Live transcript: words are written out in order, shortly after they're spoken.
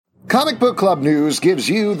Comic Book Club News gives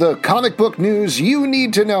you the comic book news you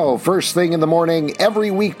need to know first thing in the morning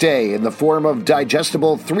every weekday in the form of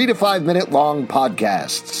digestible 3 to 5 minute long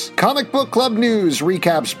podcasts. Comic Book Club News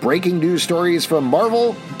recaps breaking news stories from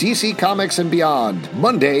Marvel, DC Comics, and beyond,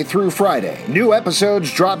 Monday through Friday. New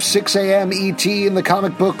episodes drop 6 a.m. ET in the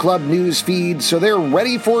Comic Book Club News feed, so they're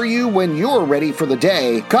ready for you when you're ready for the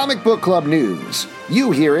day. Comic Book Club News.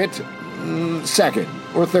 You hear it second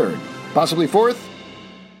or third, possibly fourth.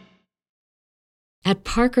 At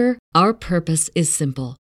Parker, our purpose is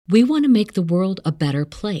simple. We want to make the world a better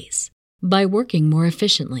place by working more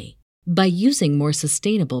efficiently, by using more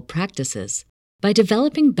sustainable practices, by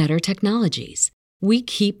developing better technologies. We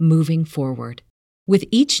keep moving forward. With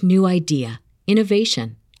each new idea,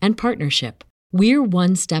 innovation, and partnership, we're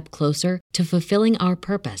one step closer to fulfilling our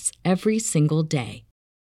purpose every single day.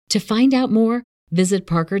 To find out more, visit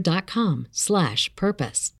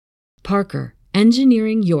parker.com/purpose. Parker,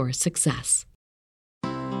 engineering your success.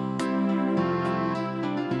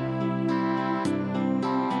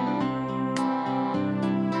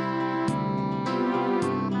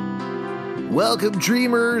 Welcome,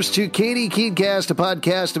 dreamers, to Katie Keencast, a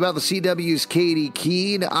podcast about the CW's Katie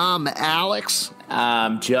Keene. I'm Alex.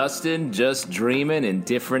 I'm Justin, just dreaming in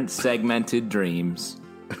different segmented dreams.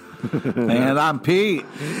 And I'm Pete.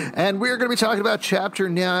 And we're going to be talking about Chapter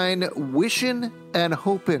 9, Wishing and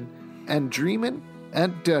Hoping and Dreaming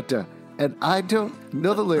and da-da. And I don't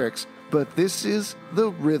know the lyrics, but this is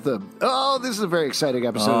the rhythm. Oh, this is a very exciting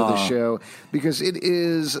episode of the show because it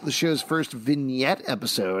is the show's first vignette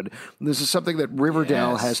episode. This is something that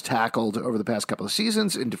Riverdale has tackled over the past couple of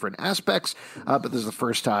seasons in different aspects, but this is the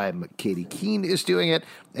first time Katie Keene is doing it,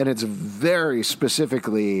 and it's very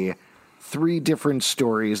specifically 3 different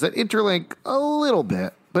stories that interlink a little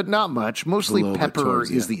bit, but not much. Mostly Pepper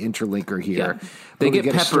is the interlinker here. Yeah. They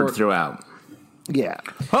get peppered throughout. Yeah.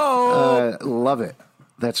 Oh, love it.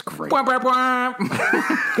 That's great. Wah, wah, wah.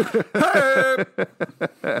 hey.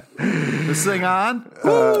 This thing on?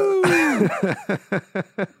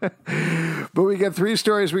 But we get 3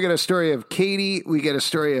 stories. We get a story of Katie, we get a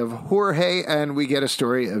story of Jorge, and we get a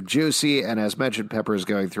story of Josie. And as mentioned, Pepper is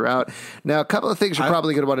going throughout. Now, a couple of things you're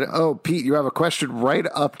probably going to want to... Oh, Pete, you have a question right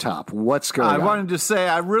up top. What's going on? I wanted to say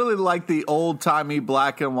I really like the old-timey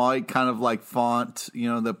black and white kind of like font,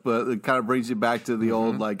 that kind of brings you back to the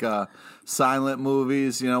old silent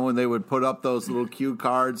movies, when they would put up those little cue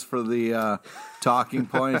cards for the talking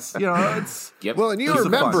points. It's... Yep. Well, and you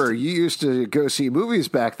remember you used to go see movies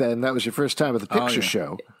back then. That was your first time at the picture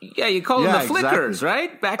show. Yeah, you called them the flickers,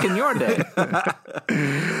 right? Back in your day.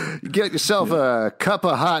 You get yourself a cup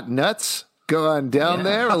of hot nuts. Go on down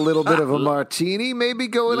there. A little bit of a martini maybe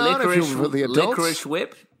going on if you're for the adults. Licorice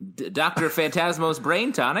whip. Dr. Phantasmo's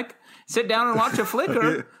brain tonic. Sit down and watch a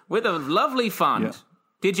flicker with a lovely font. Yeah.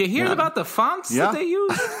 Did you hear about the fonts that they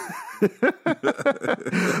use?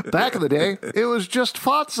 Back in the day, it was just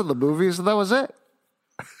fonts in the movies, and that was it.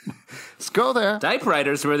 Let's go there.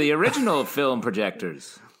 Typewriters were the original film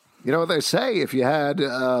projectors. You know what they say? If you had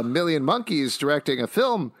a million monkeys directing a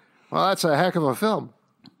film, well, that's a heck of a film.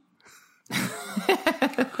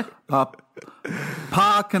 Pa,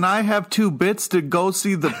 can I have 2 bits to go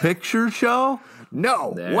see the picture show?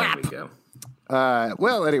 No. There Whap. we go.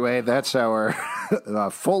 Well, anyway, that's our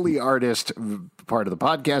Foley artist part of the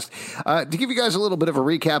podcast. To give you guys a little bit of a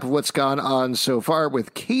recap of what's gone on so far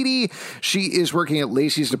with Katie, she is working at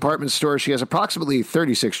Lacey's department store. She has approximately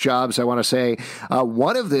 36 jobs, I want to say.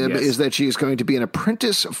 One of them is that she is going to be an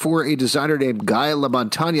apprentice for a designer named Guy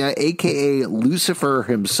LaMontagne, a.k.a. Lucifer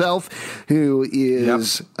himself, who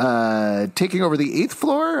is taking over the 8th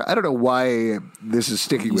floor. I don't know why this is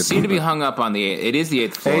sticking with me. You seem to be hung up on it is the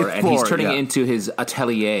 8th floor, and he's turning it into his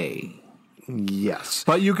atelier. Yes.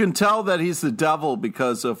 But you can tell that he's the devil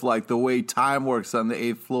because of the way time works on the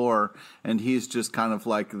 8th floor, and he's just kind of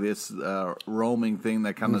like this roaming thing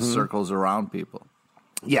that kind of circles around people.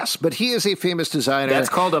 Yes, but he is a famous designer. That's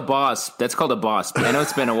called a boss. I know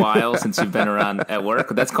it's been a while since you've been around at work,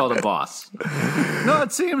 but that's called a boss. No,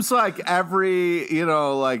 it seems like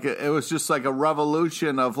it was just like a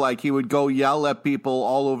revolution of he would go yell at people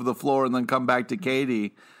all over the floor and then come back to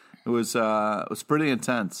Katie. It was pretty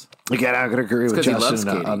intense. Again, I'm going to agree with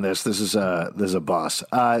Justin on this. This is a boss.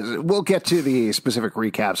 We'll get to the specific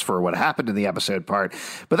recaps for what happened in the episode part,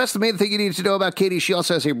 but that's the main thing you need to know about Katie. She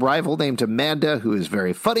also has a rival named Amanda, who is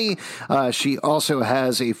very funny. She also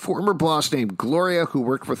has a former boss named Gloria, who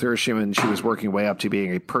worked with her, and she was working way up to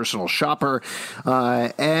being a personal shopper.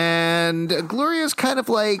 And Gloria's kind of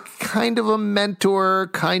a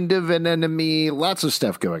mentor, kind of an enemy. Lots of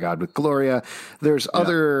stuff going on with Gloria. There's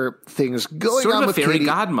other things going on with Katie. Sort of a fairy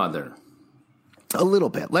godmother. A little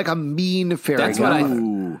bit, like a mean fairy That's what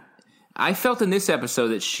godmother. I felt in this episode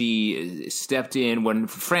that she stepped in when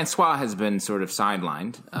Francois has been sort of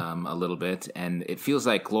sidelined a little bit, and it feels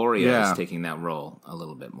like Gloria is taking that role a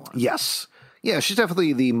little bit more. Yes. Yeah, she's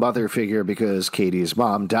definitely the mother figure because Katie's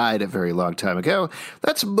mom died a very long time ago.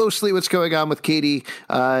 That's mostly what's going on with Katie.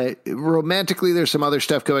 Romantically, there's some other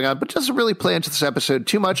stuff going on, but doesn't really play into this episode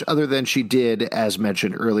too much other than she did, as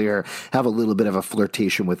mentioned earlier, have a little bit of a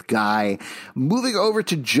flirtation with Guy. Moving over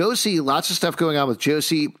to Josie, lots of stuff going on with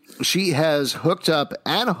Josie. She has hooked up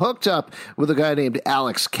with a guy named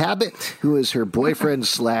Alex Cabot, who is her boyfriend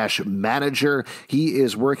 / manager. He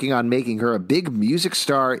is working on making her a big music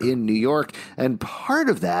star in New York. And part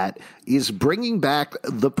of that is bringing back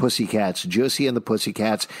the Pussycats, Josie and the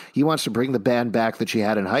Pussycats. He wants to bring the band back that she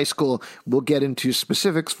had in high school. We'll get into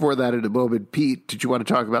specifics for that in a moment. Pete, did you want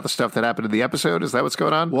to talk about the stuff that happened in the episode? Is that what's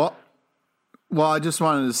going on? Well, I just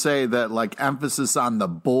wanted to say that, like, emphasis on the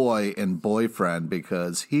boy and boyfriend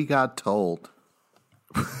because he got told.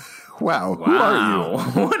 Wow. Who are you?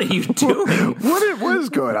 What are you doing? What is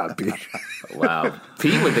going on, Pete? Wow.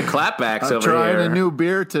 Pete with the clapbacks over here. I'm trying a new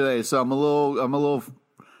beer today, so I'm a little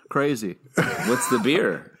crazy. What's the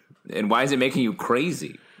beer? And why is it making you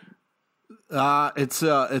crazy? It's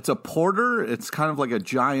a porter. It's kind of like a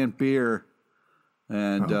giant beer.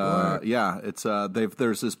 And it's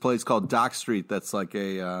there's this place called Dock Street that's like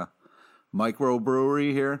a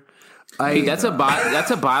microbrewery here. Pete, that's a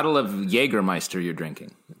bottle of Jägermeister you're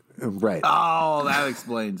drinking. Right. Oh, that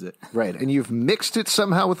explains it. Right. And you've mixed it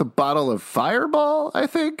somehow with a bottle of Fireball, I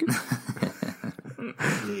think.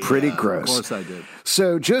 Pretty gross. Of course I did.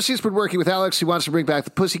 So Josie's been working with Alex. He wants to bring back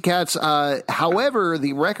the Pussycats. However,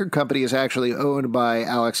 the record company is actually owned by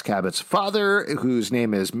Alex Cabot's father, whose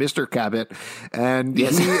name is Mr. Cabot. And he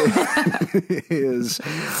is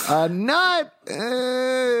not...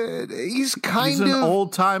 he's an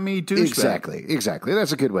old-timey douchebag. Exactly.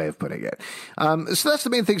 That's a good way of putting it. So that's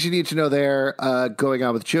the main things you need to know there going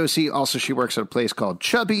on with Josie. Also, she works at a place called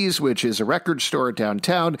Chubby's, which is a record store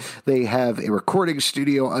downtown. They have a recording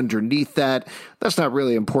studio underneath that. That's not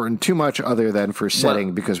really important too much other than for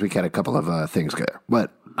setting because we got a couple of things there.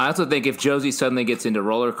 What? I also think if Josie suddenly gets into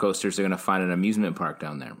roller coasters, they're going to find an amusement park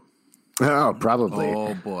down there. Oh, probably.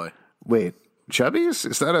 Oh, boy. Wait, Chubby's?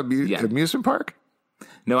 Is that an amusement park?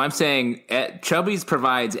 No, I'm saying Chubby's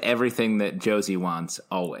provides everything that Josie wants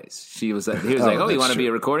always. He was like, you want to be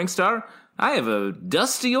a recording star? I have a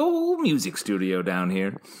dusty old music studio down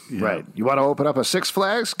here. Yeah. Right. You want to open up a Six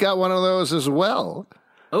Flags? Got one of those as well.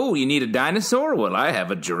 Oh, you need a dinosaur? Well, I have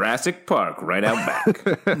a Jurassic Park right out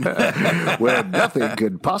back. Where nothing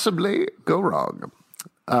could possibly go wrong.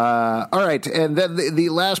 All right, and then the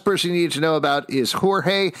last person you need to know about is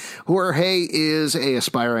Jorge. Jorge is a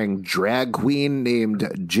aspiring drag queen named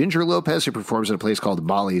Ginger Lopez who performs at a place called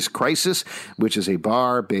Molly's Crisis, which is a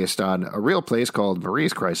bar based on a real place called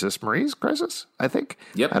Marie's Crisis. Marie's Crisis, I think?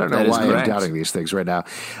 Yep, I don't know why I'm doubting these things right now.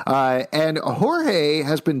 And Jorge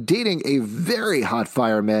has been dating a very hot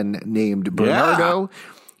fireman named Bernardo. Yeah.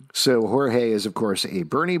 So Jorge is, of course, a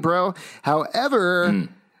Bernie bro. However...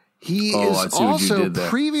 He is also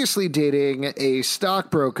previously dating a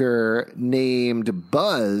stockbroker named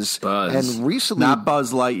Buzz. And recently... Not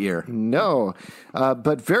Buzz Lightyear. No,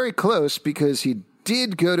 but very close because he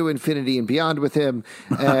did go to infinity and beyond with him.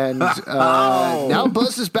 And now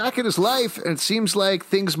Buzz is back in his life, and it seems like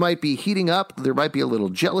things might be heating up. There might be a little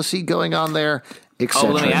jealousy going on there.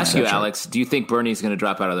 Let me ask you, Alex, do you think Bernie's going to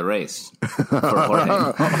drop out of the race for Jorge?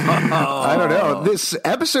 I don't know. This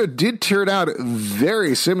episode did turn out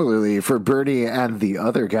very similarly for Bernie and the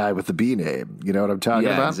other guy with the B name. You know what I'm talking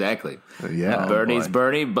about? Yeah, exactly. Yeah. Bernie's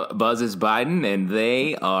Bernie, Buzz is Biden, and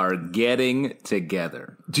they are getting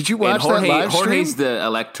together. Did you watch that live stream? Jorge's the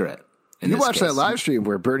electorate. You watched that live stream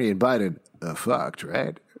where Bernie and Biden fucked,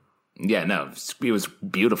 right? Yeah, no, it was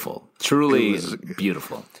beautiful. Truly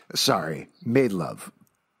beautiful. Sorry, made love.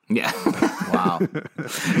 Yeah. Wow.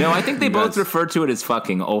 No, I think they both refer to it as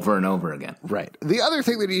fucking over and over again. Right. The other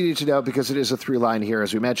thing that you need to know, because it is a through line here,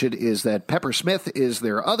 as we mentioned, is that Pepper Smith is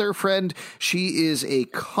their other friend. She is a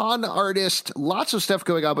con artist. Lots of stuff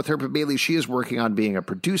going on with her, but mainly she is working on being a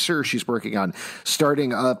producer. She's working on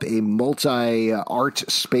starting up a multi-art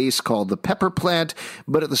space called the Pepper Plant.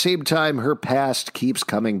 But at the same time, her past keeps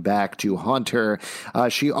coming back to haunt her.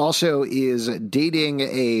 She also is dating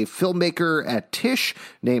a filmmaker at Tisch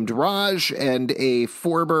named Raj and a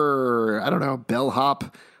former, I don't know,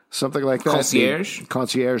 bellhop, something like that.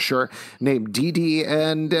 Concierge, sure, named Dee Dee.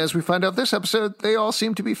 And as we find out this episode, they all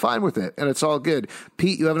seem to be fine with it, and it's all good.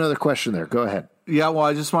 Pete, you have another question there. Go ahead. Yeah, well,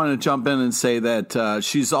 I just wanted to jump in and say that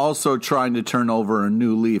she's also trying to turn over a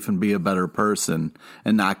new leaf and be a better person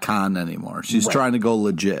and not con anymore. She's trying to go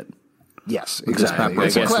legit. Yes, exactly.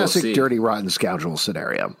 It's a classic dirty, rotten scoundrel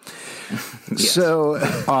scenario. Yes. So,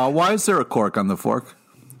 why is there a cork on the fork?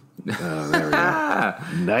 Oh, there we go.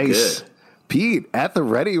 Nice. Good. Pete, at the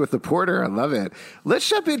ready with the porter. I love it. Let's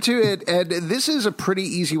jump into it. And this is a pretty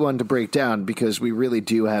easy one to break down because we really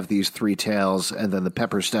do have these three tales and then the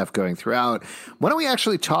Pepper stuff going throughout. Why don't we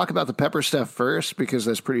actually talk about the Pepper stuff first because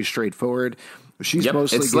that's pretty straightforward. She's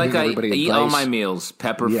mostly it's giving like everybody I eat advice. all my meals,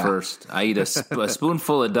 pepper first. I eat a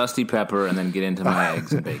spoonful of dusty pepper and then get into my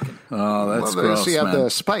eggs and bacon. Oh, that's gross, so you have man. the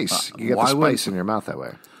spice. You get the spice in your mouth that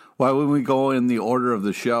way. Why wouldn't we go in the order of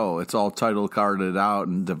the show? It's all title carded out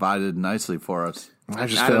and divided nicely for us. I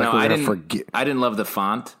just feel like we're going to forget. I didn't love the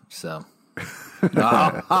font, so.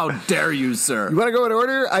 How dare you, sir? You want to go in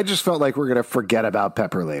order? I just felt like we're going to forget about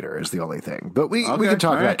Pepper later is the only thing. But we can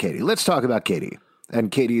talk about Katie. Let's talk about Katie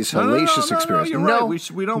and Katie's hellacious experience. You're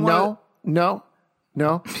right. We don't want No.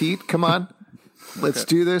 Pete, come on. Let's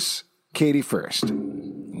do this. Katie first.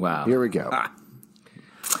 Wow. Here we go.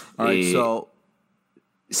 All right,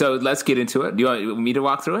 So let's get into it. Do you want me to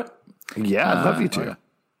walk through it? Yeah, I'd love you to.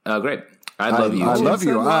 Oh, great. I love you. I love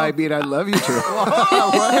you. I mean, I love you too.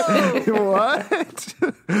 What?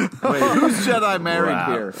 Wait, who's Jedi married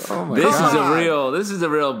here? Oh my God. This is a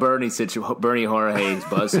real Bernie Jorge's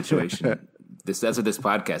Buzz situation. That's what this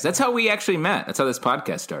podcast. That's how we actually met. That's how this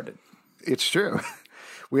podcast started. It's true.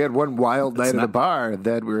 We had one wild night at a bar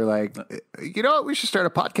that we were like, you know what? We should start a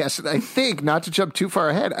podcast. And I think, not to jump too far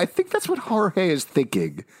ahead, I think that's what Jorge is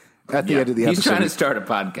thinking at the end of the episode. He's trying to start a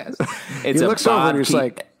podcast. He looks over and he's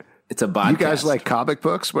like, it's a podcast. You guys like comic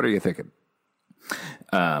books? What are you thinking?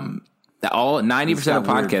 90% of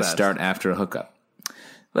podcasts start after a hookup.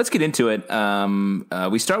 Let's get into it.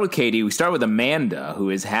 We start with Katie. We start with Amanda, who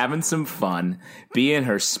is having some fun, being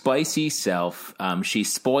her spicy self. She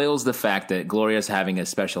spoils the fact that Gloria's having a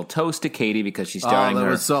special toast to Katie because she's starting that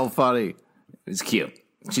was so funny. It's cute.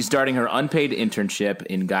 She's starting her unpaid internship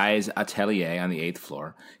in Guy's Atelier on the 8th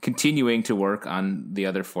floor, continuing to work on the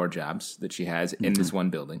other 4 jobs that she has in this one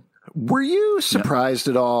building. Were you surprised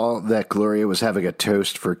at all that Gloria was having a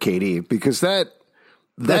toast for Katie? Because that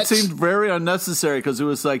seemed very unnecessary because it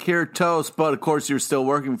was like, here, toast, but of course you're still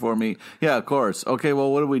working for me. Yeah, of course. Okay,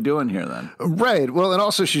 well, what are we doing here then? Right. Well, and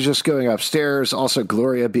also she's just going upstairs. Also,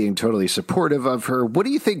 Gloria being totally supportive of her. What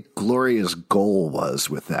do you think Gloria's goal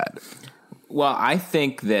was with that? Well, I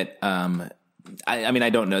think that, I mean, I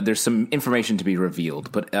don't know. There's some information to be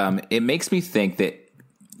revealed, but it makes me think that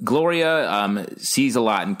Gloria sees a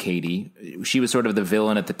lot in Katie. She was sort of the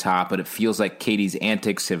villain at the top, but it feels like Katie's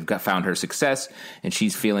antics have found her success, and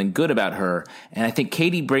she's feeling good about her. And I think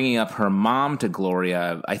Katie bringing up her mom to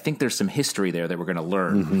Gloria, I think there's some history there that we're going to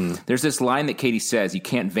learn. Mm-hmm. There's this line that Katie says, "You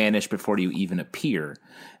can't vanish before you even appear."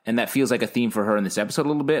 And that feels like a theme for her in this episode a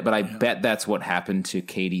little bit, but I bet that's what happened to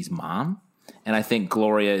Katie's mom. And I think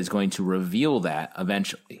Gloria is going to reveal that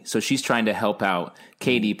eventually. So she's trying to help out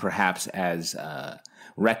Katie perhaps as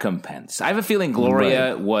recompense. I have a feeling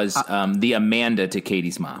Gloria was the Amanda to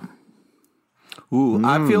Katie's mom. Ooh,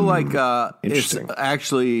 I feel like it's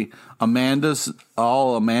actually Amanda's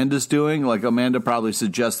doing. Like Amanda probably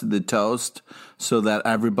suggested the toast so that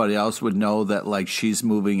everybody else would know that like she's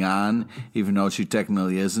moving on, even though she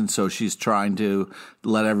technically isn't. So she's trying to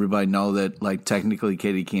let everybody know that like technically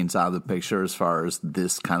Katie Keane's out of the picture as far as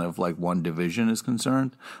this kind of like one division is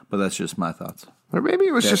concerned. But that's just my thoughts. Or maybe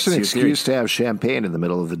it was just an excuse to have champagne in the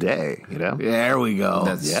middle of the day, you know? There we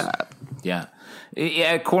go. Yeah.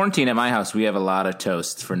 At quarantine at my house, we have a lot of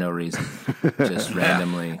toasts for no reason, just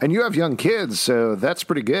randomly. And you have young kids, so that's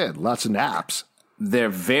pretty good. Lots of naps. They're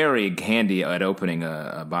very handy at opening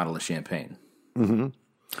a bottle of champagne. Mm-hmm.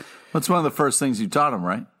 That's one of the first things you taught them,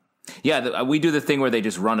 right? Yeah, we do the thing where they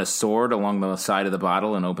just run a sword along the side of the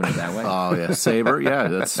bottle and open it that way. Oh, yeah. Saber. Yeah,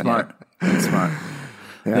 that's smart. That's smart.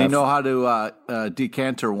 Yeah, they know how to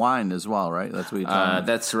decanter wine as well, right? That's what you taught them.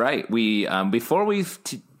 That's right. We before we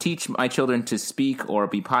teach my children to speak or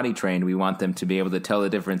be potty trained, we want them to be able to tell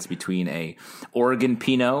the difference between a Oregon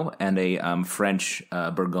Pinot and a French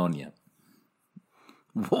Bourgogne.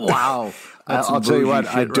 Wow. I'll tell you what,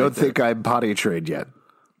 I don't think I'm potty trained yet.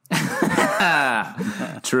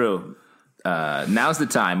 True. Now's the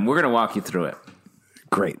time. We're going to walk you through it.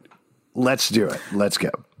 Great. Let's do it. Let's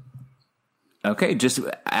go. Okay, just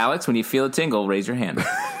Alex, when you feel a tingle, raise your hand.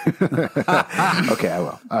 Okay, I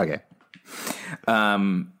will. Okay.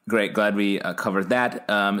 Great, glad we covered that.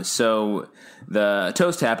 So the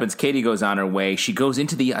toast happens. Katie goes on her way. She goes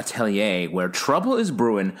into the atelier where trouble is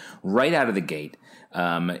brewing right out of the gate.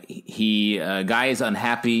 Guy is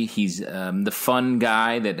unhappy. He's the fun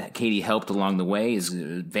guy that Katie helped along the way is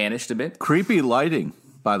vanished a bit. Creepy lighting,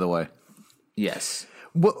 by the way. Yes.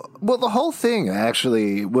 Well, the whole thing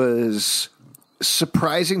actually was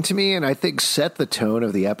surprising to me, and I think set the tone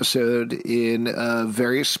of the episode in a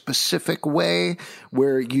very specific way,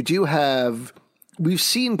 where you do have. We've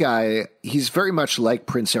seen Guy, he's very much like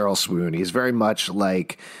Prince Errol Swoon. He's very much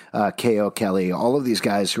like K.O. Kelly, all of these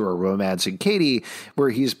guys who are romancing Katie,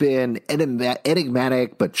 where he's been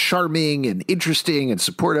enigmatic but charming and interesting and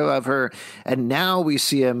supportive of her. And now we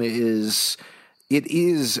see him it is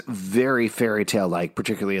very fairy tale like,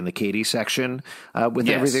 particularly in the Katie section with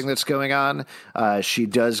everything that's going on. She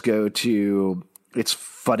does go to. It's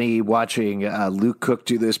funny watching Luke Cook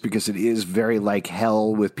do this because it is very like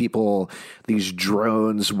hell with people, these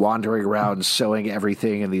drones wandering around sewing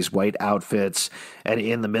everything in these white outfits. And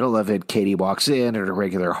in the middle of it, Katie walks in a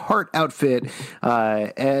regular heart outfit.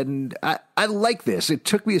 And I like this. It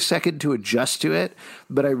took me a second to adjust to it,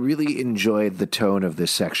 but I really enjoyed the tone of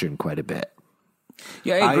this section quite a bit.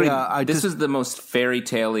 Yeah, I agree. This is the most fairy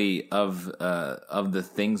tale-y of the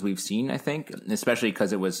things we've seen, I think, especially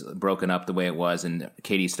because it was broken up the way it was and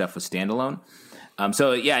Katie's stuff was standalone.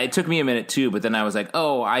 So, yeah, it took me a minute, too, but then I was like,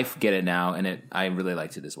 oh, I get it now, and I really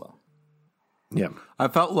liked it as well. Yeah. I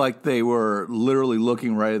felt like they were literally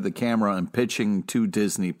looking right at the camera and pitching to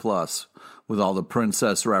Disney Plus with all the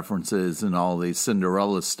princess references and all the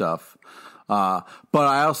Cinderella stuff. But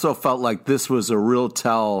I also felt like this was a real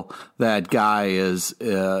tell that Guy is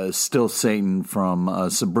still Satan from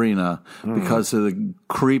Sabrina because of the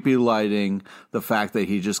creepy lighting, the fact that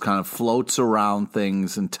he just kind of floats around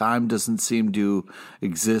things and time doesn't seem to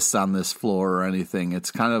exist on this floor or anything.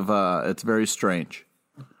 It's kind of it's very strange.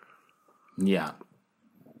 Yeah.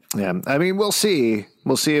 Yeah. I mean, we'll see.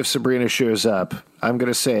 We'll see if Sabrina shows up. I'm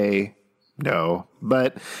going to say no,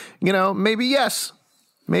 but maybe yes.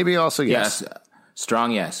 Maybe also yes. Yes,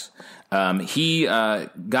 strong yes.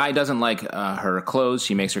 Guy doesn't like her clothes.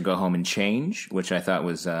 She makes her go home and change, which I thought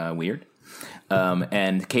was weird.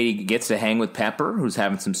 And Katie gets to hang with Pepper, who's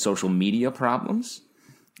having some social media problems.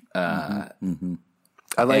 I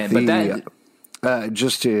like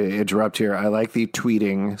just to interrupt here, I like the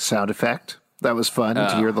tweeting sound effect. That was fun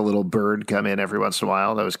to hear the little bird come in every once in a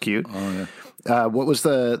while. That was cute. Oh, yeah. What was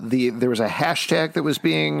there was a hashtag that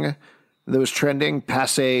was trending,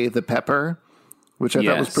 Passe the Pepper, which I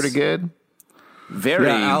thought was pretty good. Very.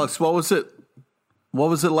 Yeah, Alex, what was it? What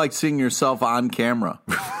was it like seeing yourself on camera?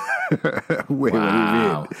 Wait, what do you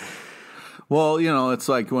mean? Well, it's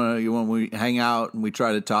like when we hang out and we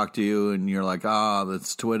try to talk to you and you're like,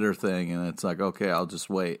 that's Twitter thing. And it's like, okay, I'll just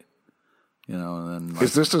wait. And then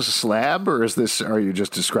is this a slab or are you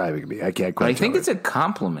just describing me? I can't quite I think tell it's a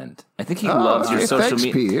compliment. I think he loves your social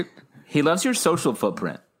media. He loves your social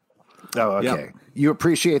footprint. Oh, okay. Yep. You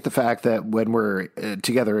appreciate the fact that when we're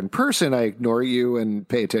together in person, I ignore you and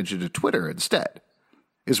pay attention to Twitter instead,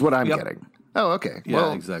 is what I'm getting. Oh, okay. Yeah,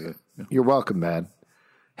 well, exactly. You're welcome, man.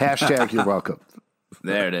 Hashtag you're welcome.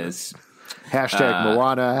 There it is. Hashtag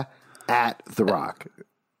Moana at The Rock.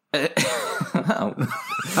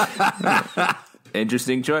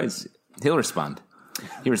 Interesting choice. He'll respond.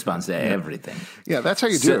 He responds to everything. Yeah, that's how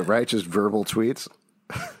you do it, right? Just verbal tweets.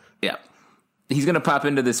 Yeah. He's going to pop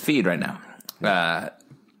into this feed right now.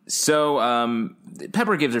 So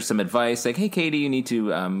Pepper gives her some advice, like, hey, Katie, you need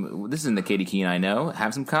to, this isn't the Katie Keene I know,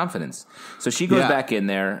 have some confidence. So she goes back in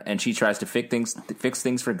there, and she tries to fix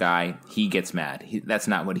things for Guy. He gets mad. That's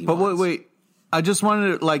not what he wants. But wait. I just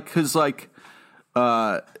wanted to, because,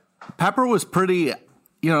 Pepper was pretty, it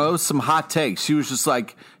was some hot takes. She was just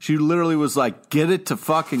like, she literally was like, get it to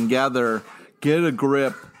fucking together, get a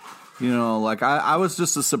grip. I was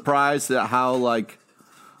just surprised at how,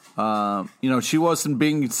 she wasn't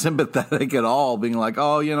being sympathetic at all, being like,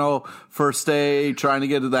 first day, trying to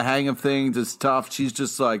get to the hang of things, it's tough. She's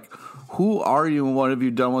just like, who are you and what have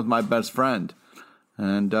you done with my best friend?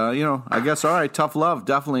 And, I guess, all right, tough love.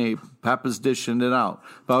 Definitely Peppa's dishing it out.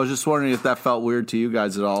 But I was just wondering if that felt weird to you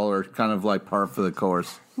guys at all or kind of like par for the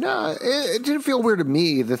course. No, it didn't feel weird to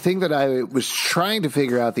me. The thing that I was trying to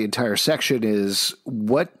figure out the entire section is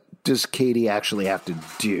what does Katie actually have to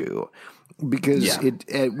do? Because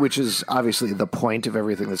which is obviously the point of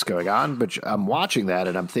everything that's going on. But I'm watching that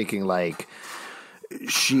and I'm thinking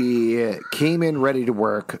she came in ready to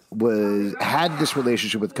work, had this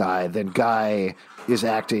relationship with Guy, then Guy is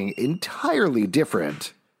acting entirely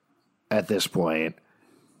different at this point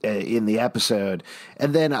in the episode.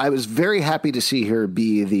 And then I was very happy to see her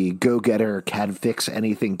be the go-getter, can fix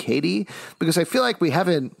anything Katie, because I feel like we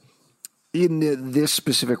haven't in this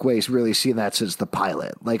specific way, really seeing that since the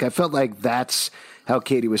pilot. Like, I felt like that's how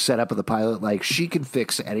Katie was set up in the pilot. Like, she can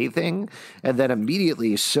fix anything, and then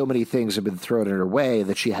immediately so many things have been thrown in her way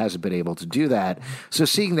that she hasn't been able to do that. So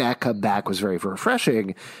seeing that come back was very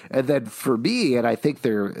refreshing. And then for me, and I think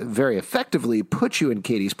they're very effectively put you in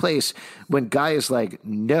Katie's place when Guy is like,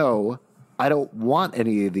 no, I don't want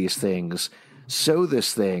any of these things. Sew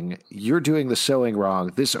this thing. You're doing the sewing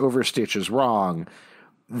wrong. This overstitch is wrong.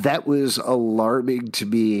 That was alarming to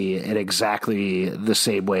me in exactly the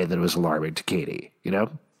same way that it was alarming to Katie, you know?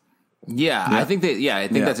 Yeah. I think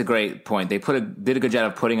that's a great point. They did a good job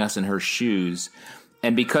of putting us in her shoes.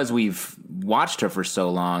 And because we've watched her for so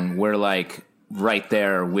long, we're like right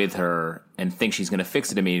there with her and think she's going to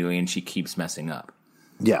fix it immediately, and she keeps messing up.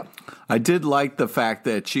 Yeah. I did like the fact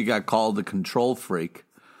that she got called the control freak.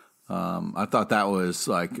 I thought that was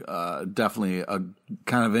like definitely a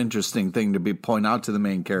kind of interesting thing to point out to the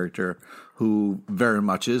main character, who very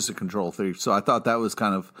much is a control freak. So I thought that was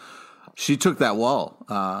kind of, she took that well,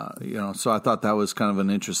 So I thought that was kind of an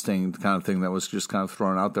interesting kind of thing that was just kind of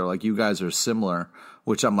thrown out there. Like, you guys are similar,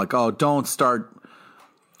 which I'm like, oh, don't start.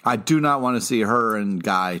 I do not want to see her and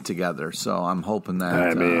Guy together. So I'm hoping that.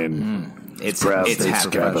 I mean, it's going to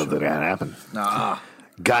happening. happen.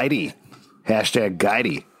 Guidey. Hashtag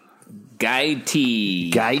Guidey.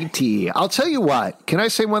 Guy-T. I'll tell you what. Can I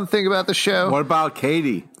say one thing about the show? What about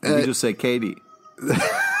Katie? You just say Katie.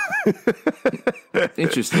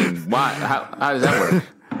 Interesting. Why? How does that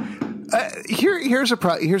work? Here's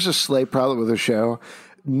a slight problem with the show.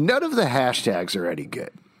 None of the hashtags are any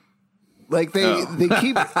good. Like they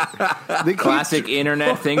keep classic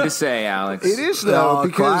internet thing to say, Alex. It is though,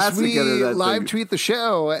 because we live thing. tweet the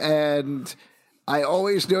show, and I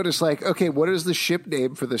always notice, like, okay, what is the ship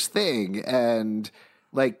name for this thing? And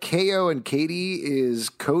like KO and Katie is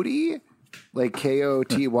Cody, like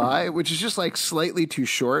Koty, which is just like slightly too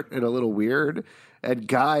short and a little weird. And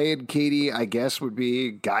Guy and Katie, I guess, would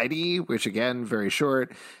be Guidey, which again, very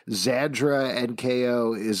short. Zandra and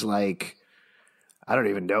KO is like, I don't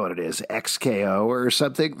even know what it is, XKO or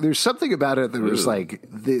something. There's something about it that was like,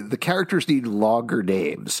 the characters need longer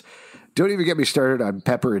names. Don't even get me started on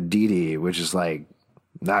Pepper and Dee Dee, which is like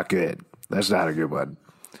not good. That's not a good one.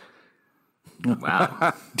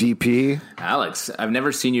 Wow. DP. Alex, I've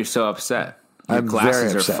never seen you so upset. Your I'm glasses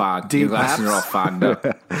very are upset. fogged. Your glasses are all fogged up.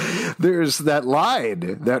 There's that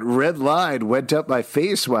line, that red line went up my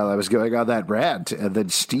face while I was going on that rant, and then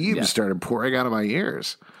steam started pouring out of my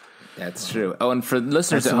ears. That's true. Oh, and for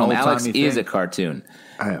listeners That's at home, an Alex old-timey is thing. a cartoon.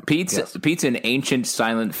 I am, Pete's yes. Pete's an ancient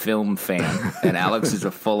silent film fan, and Alex is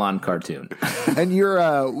a full-on cartoon. And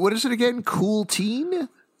you're, what is it again? Cool teen?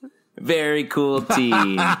 Very cool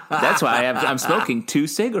teen. That's why I'm smoking 2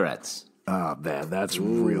 cigarettes. Oh, man, that's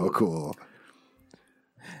real cool.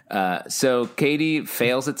 So Katie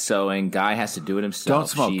fails at sewing. Guy has to do it himself. Don't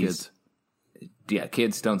smoke, kids. Yeah,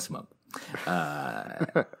 kids don't smoke.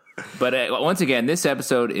 But once again, this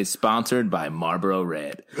episode is sponsored by Marlboro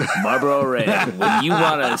Red. Marlboro Red. When you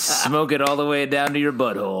want to smoke it all the way down to your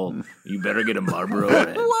butthole, you better get a Marlboro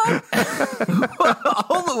Red. What?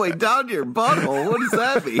 All the way down to your butthole? What does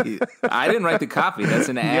that mean? I didn't write the copy. That's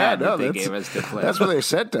an ad no, that they that's- gave us to play. That's what they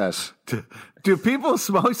sent us. Do people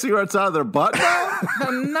smoke cigarettes out of their butt now?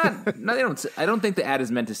 No, they don't. I don't think the ad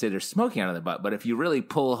is meant to say they're smoking out of their butt. But if you really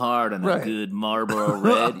pull hard on Right. a good Marlboro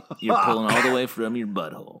Red, you're pulling all the way from your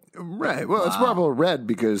butthole. Right. Well, it's Marlboro Red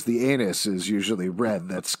because the anus is usually red.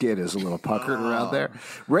 That skin is a little puckered around there.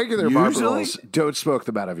 Regular Usually? Marlboros, don't smoke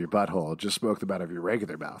them out of your butthole. Just smoke them out of your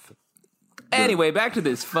regular mouth. Anyway, back to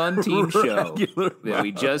this fun teen show that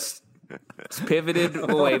we just pivoted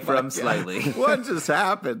away from slightly. What just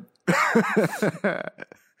happened?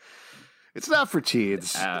 It's not for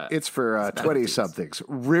teens. It's for 20-somethings.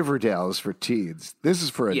 Riverdale is for teens. This is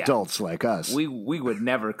for adults like us. We would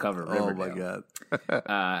never cover Riverdale. Oh, my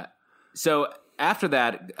God. So after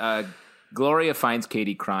that, Gloria finds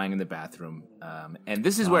Katie crying in the bathroom. And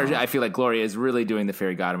this is where I feel like Gloria is really doing the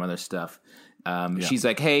fairy godmother stuff. She's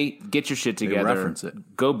like, hey, get your shit together. reference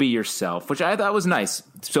it. Go be yourself, which I thought was nice.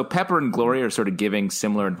 So Pepper and Gloria are sort of giving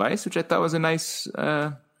similar advice, which I thought was a nice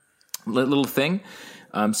little thing.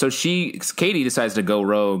 So Katie decides to go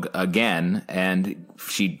rogue again, and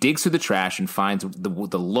she digs through the trash and finds the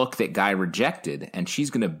look that Guy rejected, and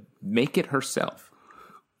she's going to make it herself.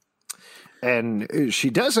 And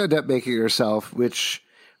she does end up making herself, which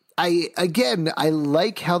I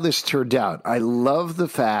like how this turned out. I love the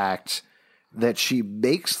fact that she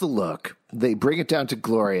makes the look. They bring it down to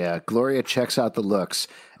Gloria. Gloria checks out the looks.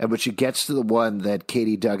 And when she gets to the one that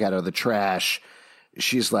Katie dug out of the trash,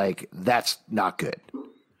 she's like, that's not good.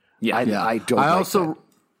 Yeah. I don't like that.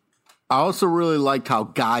 I also really liked how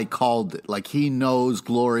Guy called it. Like, he knows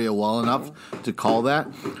Gloria well enough to call that.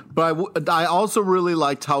 But I also really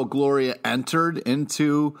liked how Gloria entered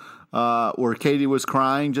into where Katie was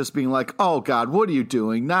crying, just being like, "Oh God, what are you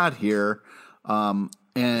doing? Not here."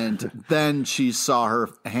 And then she saw her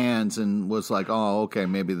hands and was like, "Oh, okay,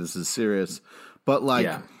 maybe this is serious." But like.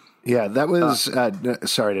 Yeah, that was,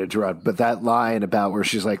 sorry to interrupt, but that line about where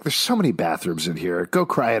she's like, there's so many bathrooms in here, go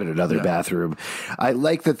cry in another bathroom. I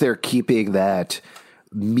like that they're keeping that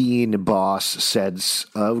mean boss sense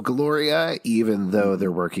of Gloria, even though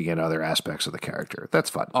they're working in other aspects of the character.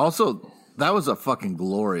 That's fun. Also, that was a fucking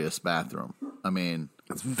glorious bathroom. I mean,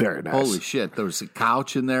 it's very nice. Holy shit. There was a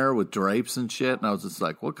couch in there with drapes and shit. And I was just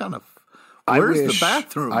like, what kind of, where's the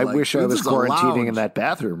bathroom? I wish I was quarantining in that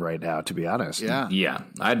bathroom right now, to be honest. Yeah.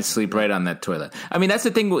 I'd sleep right on that toilet. I mean, that's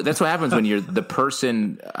the thing. That's what happens when you're the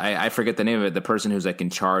person, I forget the name of it, the person who's like in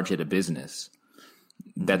charge at a business.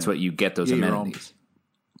 That's what you get, those amenities.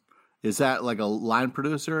 Is that like a line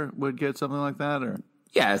producer would get something like that? Or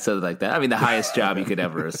yeah, something like that. I mean, the highest job you could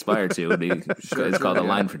ever aspire to would be it's called a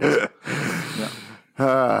line producer.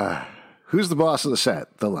 Who's the boss of the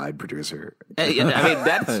set? The line producer. I mean,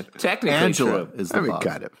 that's technically Angela true. is the boss.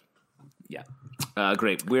 Kind of. Yeah.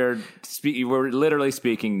 Great. We're literally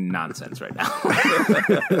speaking nonsense right now.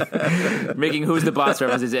 Making who's the boss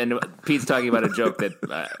references, and Pete's talking about a joke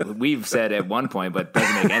that we've said at one point, but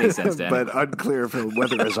doesn't make any sense to anyone. But unclear for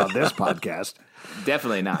whether it's on this podcast.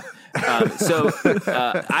 Definitely not.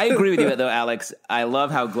 I agree with you, though, Alex. I love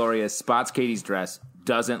how Gloria spots Katie's dress,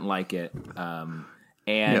 doesn't like it,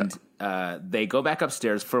 and they go back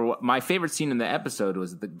upstairs. My favorite scene in the episode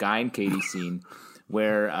was the Guy and Katie scene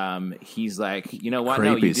where he's like, you know what? Creepy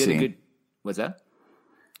no, you did scene. a good. What's that?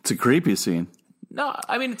 It's a creepy scene. No,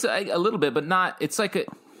 I mean it's a little bit, but not. It's like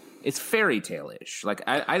it's fairy tale-ish. Like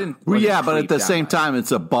I didn't. Well, yeah, but at the creeped out same by it. time,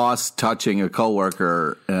 it's a boss touching a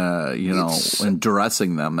coworker, and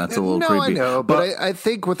dressing them. That's a little creepy. I know, but I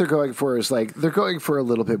think what they're going for is like they're going for a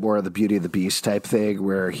little bit more of the Beauty and the Beast type thing,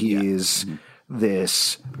 where he's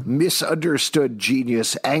this misunderstood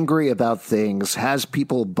genius, angry about things, has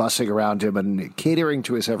people bussing around him and catering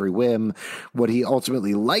to his every whim. What he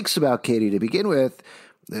ultimately likes about Katie to begin with,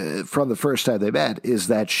 from the first time they met, is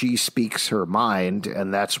that she speaks her mind,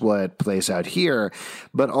 and that's what plays out here.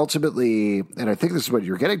 But ultimately, and I think this is what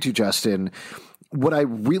you're getting to, Justin, what I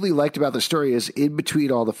really liked about the story is in between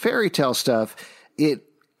all the fairy tale stuff, it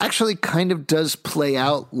actually kind of does play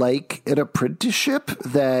out like an apprenticeship,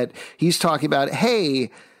 that he's talking about, hey,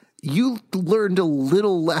 you learned a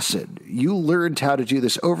little lesson. You learned how to do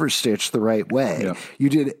this overstitch the right way. Yeah. You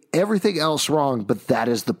did everything else wrong, but that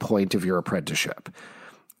is the point of your apprenticeship,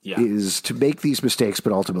 is to make these mistakes,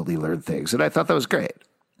 but ultimately learn things. And I thought that was great.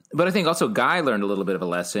 But I think also Guy learned a little bit of a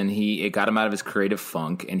lesson. It got him out of his creative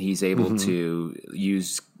funk, and he's able to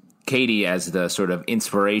use Katie as the sort of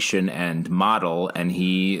inspiration and model, and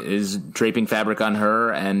he is draping fabric on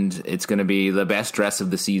her, and it's going to be the best dress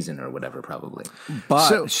of the season or whatever, probably.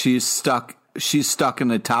 But she's stuck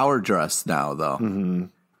in a tower dress now, though.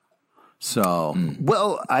 So,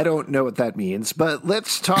 well, I don't know what that means, but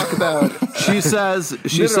let's talk about. She says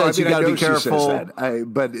you got to be careful.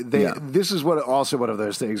 This is also one of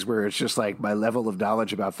those things where it's just like my level of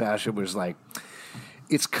knowledge about fashion was like.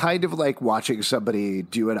 It's kind of like watching somebody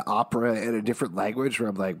do an opera in a different language where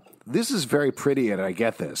I'm like, this is very pretty and I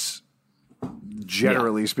get this,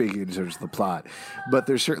 generally speaking, in terms of the plot. But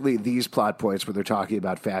there's certainly these plot points where they're talking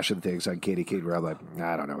about fashion things on Katie Keaton where I'm like,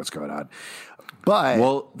 I don't know what's going on. But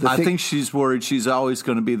I think she's worried she's always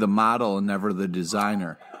going to be the model and never the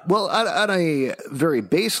designer. Well, on a very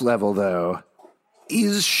base level, though,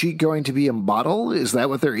 is she going to be a model? Is that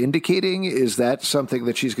what they're indicating? Is that something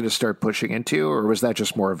that she's going to start pushing into, or was that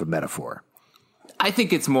just more of a metaphor? I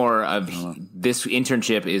think it's more of this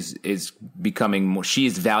internship is becoming more.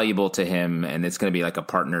 She's valuable to him, and it's going to be like a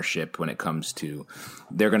partnership when it comes to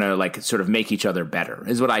they're going to like sort of make each other better.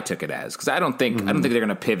 Is what I took it as, because I don't think they're going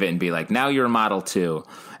to pivot and be like, now you're a model too,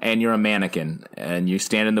 and you're a mannequin, and you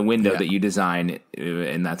stand in the window that you design,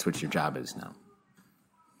 and that's what your job is now.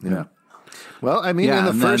 Yeah. Well, I mean, in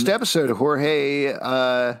the first episode, Jorge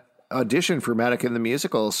auditioned for Mannequin the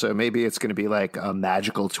Musical, so maybe it's going to be like a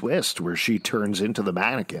magical twist where she turns into the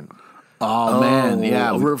mannequin. Oh man,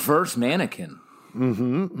 yeah. A reverse mannequin.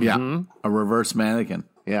 Yeah, a reverse mannequin.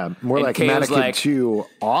 Yeah, more And like Kay was Mannequin like- 2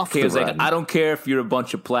 off Kay the was run. like, I don't care if you're a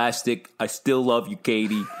bunch of plastic. I still love you,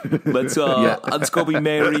 Katie. Let's go be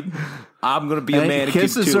married. I'm going to be a And he mannequin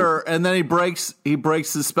kisses too. her, and then he breaks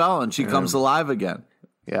the spell, and she comes alive again.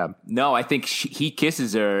 Yeah. No, I think he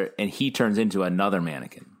kisses her and he turns into another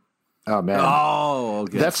mannequin. Oh, man. Oh,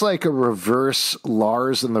 okay. That's like a reverse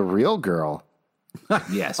Lars and the Real Girl.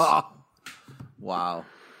 Yes. Wow.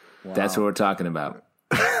 That's what we're talking about.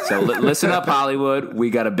 So listen up, Hollywood. We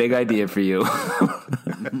got a big idea for you. All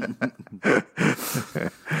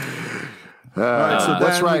right, so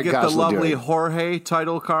that's then right, we get the Gosling lovely doing. Jorge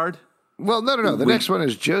title card. Well, no. The next one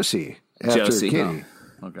is Josie after Josie. Katie.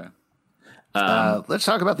 Okay. Let's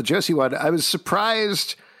talk about the Josie one. I was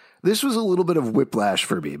surprised. This was a little bit of whiplash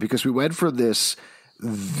for me because we went for this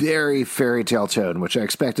very fairy tale tone, which I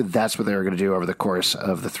expected that's what they were going to do over the course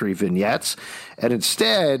of the 3 vignettes. And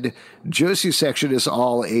instead, Josie's section is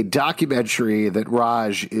all a documentary that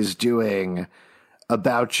Raj is doing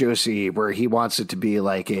about Josie, where he wants it to be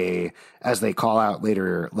like a, as they call out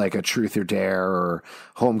later, like a Truth or Dare or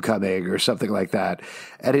Homecoming or something like that.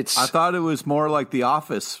 And I thought it was more like The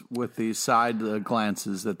Office with the side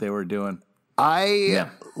glances that they were doing. I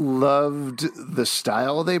loved the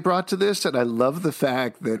style they brought to this, and I love the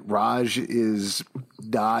fact that Raj is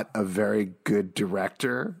not a very good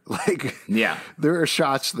director. Like, there are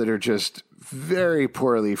shots that are just very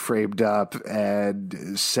poorly framed up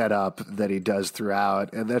and set up that he does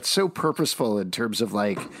throughout, and that's so purposeful in terms of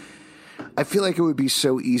like, I feel like it would be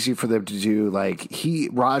so easy for them to do. Like,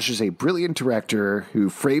 Raj is a brilliant director who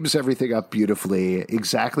frames everything up beautifully,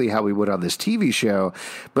 exactly how we would on this TV show,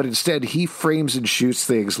 but instead he frames and shoots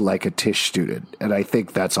things like a Tisch student, and I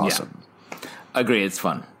think that's awesome. Yeah. Agree, it's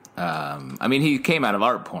fun. I mean, he came out of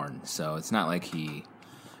art porn, so it's not like he's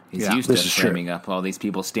used to framing up all these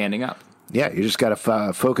people standing up. Yeah, you just got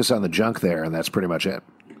to focus on the junk there, and that's pretty much it.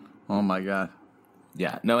 Oh my God.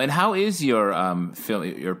 Yeah, no. And how is your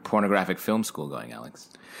your pornographic film school going, Alex?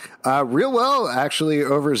 Real well, actually.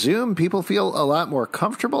 Over Zoom, people feel a lot more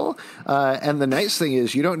comfortable. And the nice thing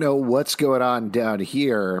is, you don't know what's going on down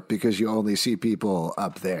here because you only see people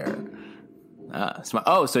up there.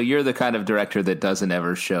 So you're the kind of director that doesn't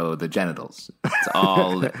ever show the genitals. It's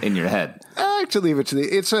all in your head. I like to leave it to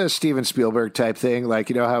it's a Steven Spielberg type thing. Like,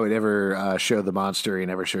 you know how he never showed the monster, he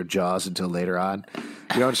never showed Jaws until later on.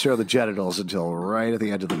 You don't show the genitals until right at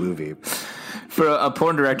the end of the movie. For a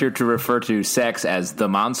porn director to refer to sex as the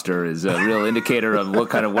monster is a real indicator of what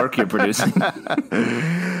kind of work you're producing.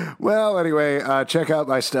 Well, anyway, check out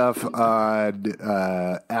my stuff on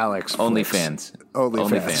Alex. OnlyFans.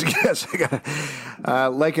 OnlyFans. Yes, I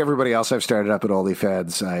got like everybody else, I've started up at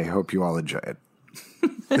OnlyFans. I hope you all enjoy it.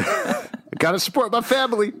 Got to support my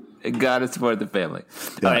family. Got to support the family.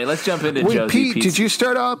 Yeah. All right, let's jump into Wait, Josie. Pete, did you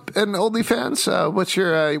start up an OnlyFans? What's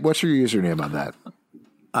your username on that?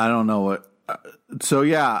 I don't know what. So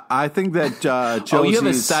yeah, I think that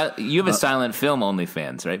Josie's. You have a silent film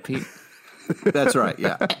OnlyFans, right, Pete? That's right.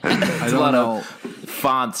 Yeah, I It's a lot of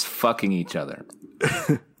fonts fucking each other.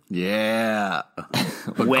 Yeah,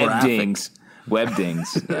 Web dings.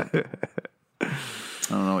 Yeah. I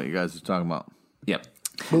don't know what you guys are talking about. Yep.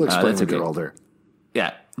 We'll explain that's when okay. you're older.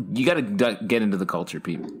 Yeah, you got to get into the culture,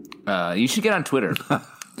 Pete. You should get on Twitter.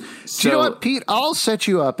 So, you know what, Pete? I'll set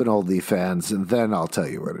you up an OnlyFans, and then I'll tell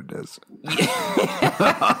you what it is.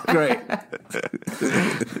 Great.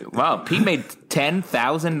 Wow, Pete made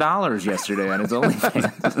 $10,000 yesterday on his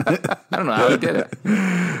OnlyFans. I don't know how he did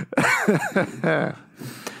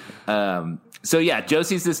it. So yeah,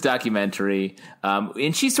 Josie's this documentary,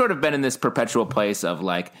 and she's sort of been in this perpetual place of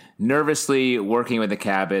like nervously working with the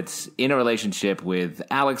Cabots in a relationship with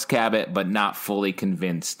Alex Cabot, but not fully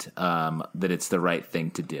convinced that it's the right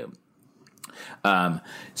thing to do.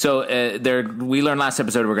 We learned last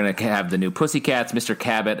episode we're going to have the new Pussycats. Mr.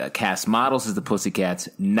 Cabot cast models as the Pussycats,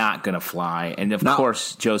 not going to fly, and of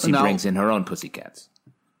course Josie brings in her own Pussycats.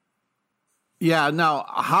 Yeah, now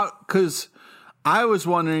how? Because I was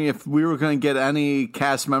wondering if we were going to get any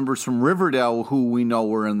cast members from Riverdale who we know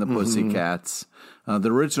were in the Pussycats,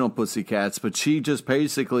 the original Pussycats, but she just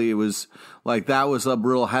basically was like, that was a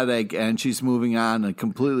real headache, and she's moving on and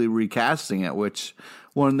completely recasting it, which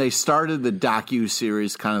when they started the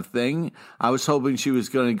docu-series kind of thing, I was hoping she was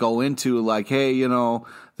going to go into like, hey, you know,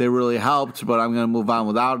 they really helped, but I'm going to move on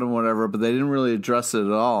without them, whatever, but they didn't really address it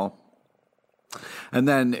at all. And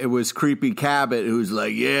then it was Creepy Cabot who's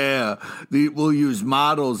like, yeah, we'll use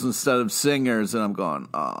models instead of singers. And I'm going,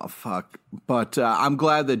 oh, fuck. But I'm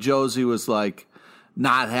glad that Josie was like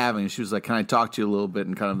not having it. She was like, can I talk to you a little bit?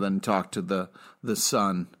 And kind of then talk to the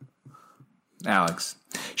son. Alex.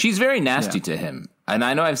 She's very nasty to him. And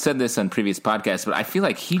I know I've said this on previous podcasts, but I feel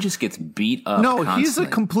like he just gets beat up constantly. He's a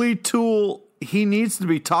complete tool. He needs to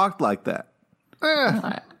be talked like that.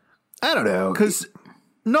 I don't know. Because,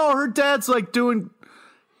 no, her dad's like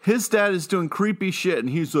his dad is doing creepy shit, and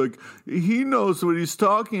he's like, he knows what he's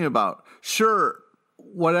talking about. Sure,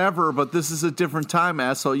 whatever, but this is a different time,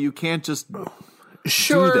 asshole. You can't just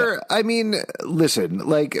Sure. I mean, listen,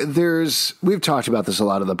 like we've talked about this a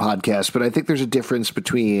lot on the podcast, but I think there's a difference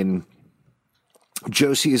between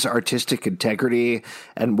Josie's artistic integrity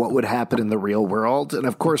and what would happen in the real world. And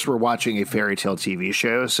of course, we're watching a fairy tale TV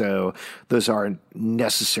show, so those aren't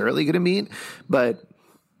necessarily going to meet. But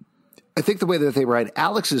I think the way that they write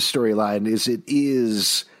Alex's storyline is it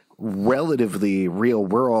is relatively real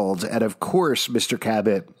world. And of course, Mr.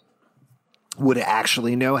 Cabot would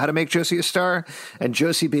actually know how to make Josie a star. And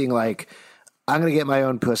Josie being like, I'm going to get my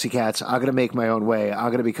own Pussycats. I'm going to make my own way. I'm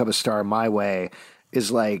going to become a star my way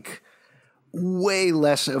is like way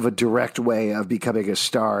less of a direct way of becoming a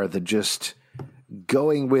star than just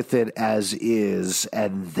going with it as is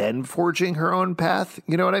and then forging her own path.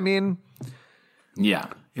 You know what I mean? Yeah.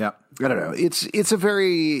 Yeah. I don't know.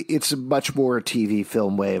 It's a much more TV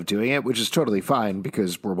film way of doing it, which is totally fine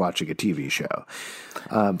because we're watching a TV show.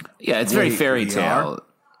 Yeah, it's very fairy tale.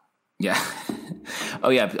 Yeah. Oh,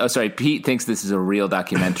 yeah. Oh, sorry. Pete thinks this is a real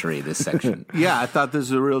documentary, this section. Yeah, I thought this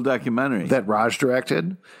was a real documentary. That Raj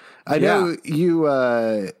directed. I know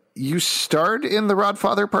you starred in The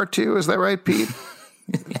Rodfather Part 2. Is that right, Pete?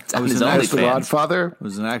 It's I on was his an OnlyFans. extra. The Rodfather? It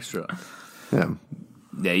was an extra. Yeah.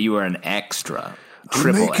 Yeah, you were an extra.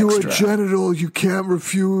 Triple Make you a extra. genital you can't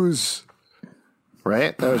refuse.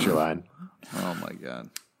 Right? That was your line. Oh, my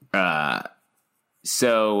God.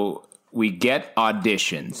 So we get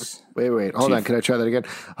auditions. Wait. Hold on. Can I try that again?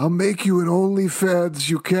 I'll make you an OnlyFans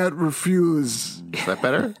you can't refuse. Is that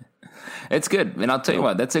better? It's good. And I'll tell you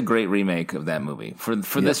what, that's a great remake of that movie for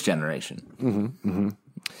this generation. Mm-hmm.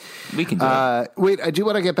 We can do it. Wait, I do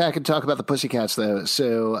want to get back and talk about the Pussycats, though.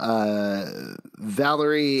 So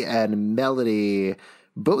Valerie and Melody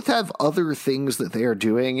both have other things that they are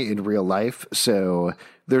doing in real life, so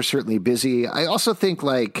they're certainly busy. I also think,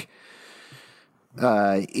 like,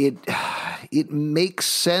 it makes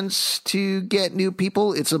sense to get new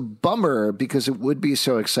people. It's a bummer because it would be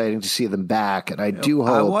so exciting to see them back, and I do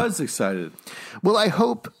hope... I was excited. Well, I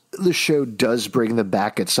hope the show does bring them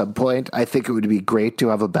back at some point. I think it would be great to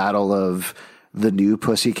have a battle of the new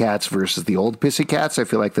Pussycats versus the old Pussycats. I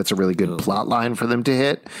feel like that's a really good plot line for them to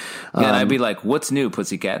hit. And I'd be like, what's new,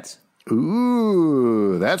 Pussycats?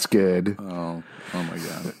 Ooh, that's good. Oh my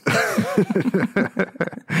God.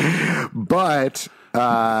 But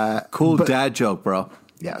Cool dad joke, bro.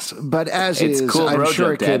 yes, but as It's is, cool, I'm bro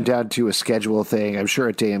sure joke, it came Dad. down to a schedule thing. I'm sure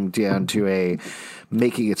it came down to a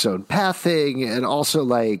making its own path thing, and also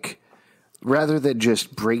like rather than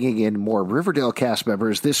just bringing in more Riverdale cast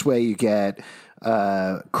members, this way you get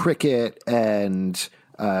Cricket and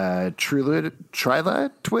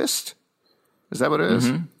Tryla Twist. Is that what it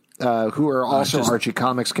is? Who are also Archie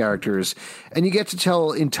Comics characters, and you get to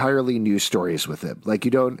tell entirely new stories with it. Like,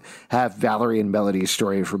 you don't have Valerie and Melody's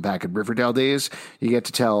story from back in Riverdale days. You get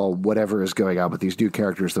to tell whatever is going on with these new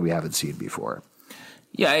characters that we haven't seen before.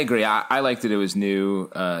 Yeah, I agree. I liked that it was new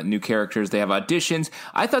characters. They have auditions.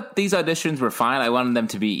 I thought these auditions were fine. I wanted them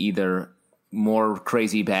to be either more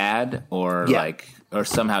crazy bad or or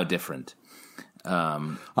somehow different.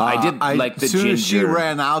 I did like the as soon ginger. as she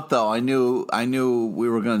ran out, though, I knew we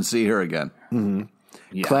were going to see her again.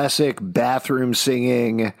 Yeah. Classic bathroom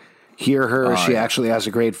singing. Hear her. She actually has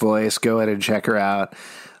a great voice. Go ahead and check her out.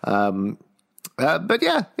 But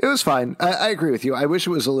yeah, it was fine. I agree with you. I wish it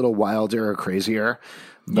was a little wilder or crazier,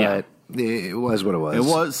 but it was what it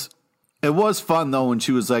was. It was fun, though, when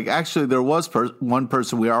she was like, actually, there was one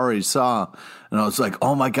person we already saw, and I was like,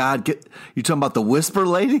 oh, my God, you talking about the Whisper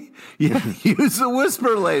Lady? Yeah, he was the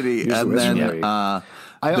Whisper Lady. And then they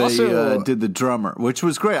also did the drummer, which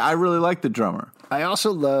was great. I really liked the drummer. I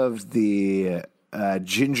also loved the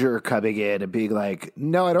Ginger coming in and being like,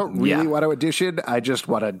 no, I don't really want to audition. I just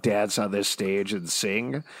want to dance on this stage and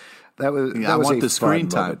sing. That was I want the screen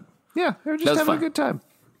time. Moment. Yeah, they were just having a good time.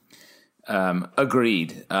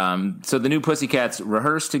 Agreed. So the new Pussycats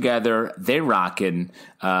rehearse together. They rockin'.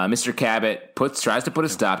 Mr. Cabot tries to put a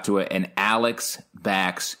stop to it, and Alex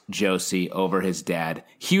backs Josie over his dad.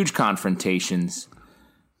 Huge confrontations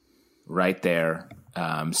right there.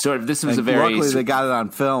 This was a very... Luckily, they got it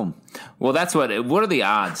on film. Well, that's what are the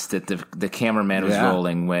odds that the cameraman was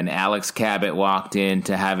rolling when Alex Cabot walked in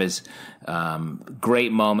to have his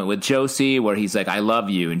great moment with Josie where he's like, I love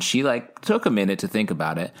you. And she like took a minute to think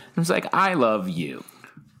about it. And was like, I love you.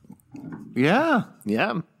 Yeah.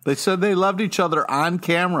 Yeah. They said they loved each other on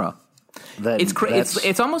camera. It's crazy.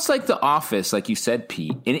 It's almost like The Office, like you said,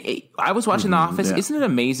 Pete. I was watching The Office. Yeah. Isn't it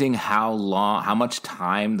amazing how much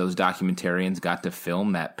time those documentarians got to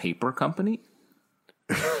film that paper company?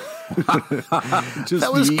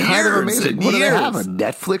 That was kind of amazing. What do they have? A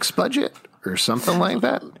Netflix budget? or something like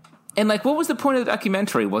that. And like, what was the point of the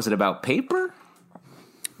documentary? Was it about paper?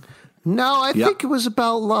 No, I think it was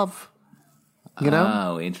about love. You know?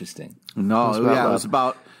 Oh, interesting. No, it was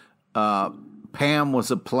about Pam was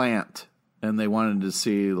a plant, and they wanted to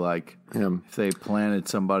see like if they planted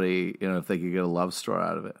somebody, if they could get a love story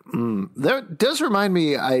out of it. That does remind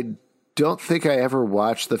me, I don't think I ever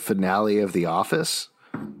watched the finale of The Office.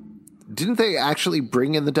 Didn't they actually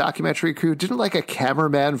bring in the documentary crew? Didn't like a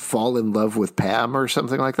cameraman fall in love with Pam or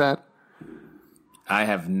something like that? I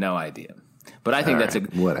have no idea. But I think that's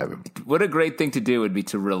whatever. What a great thing to do would be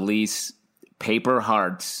to release Paper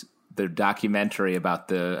Hearts, the documentary about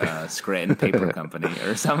the Scranton Paper Company,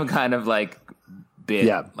 or some kind of like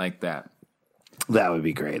bit like that. That would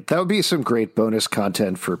be great. That would be some great bonus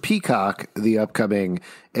content for Peacock, the upcoming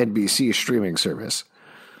NBC streaming service.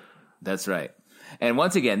 That's right. And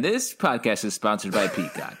once again, this podcast is sponsored by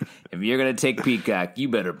Peacock. If you're going to take Peacock, you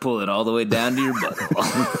better pull it all the way down to your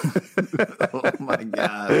butthole. Oh, my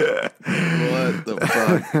God. What the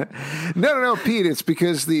fuck? No, Pete, it's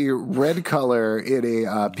because the red color in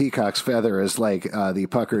a peacock's feather is like the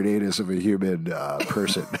puckered anus of a human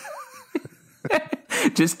person.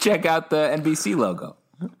 Just check out the NBC logo.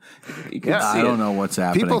 You can see I don't know what's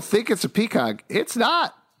happening. People think it's a peacock. It's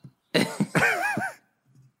not.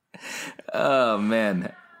 Oh,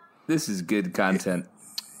 man. This is good content.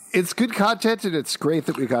 It's good content, and it's great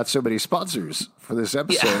that we got so many sponsors for this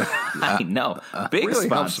episode. Yeah, I know. Big really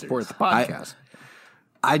help sponsors. support the podcast.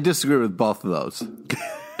 I disagree with both of those.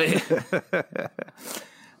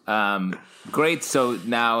 Great. So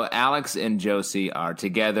now Alex and Josie are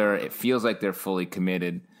together. It feels like they're fully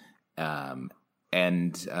committed. And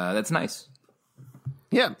that's nice.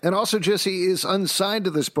 Yeah, and also Josie is unsigned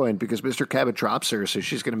to this point because Mr. Cabot drops her, so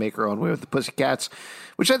she's going to make her own way with the Pussycats,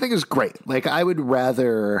 which I think is great. Like, I would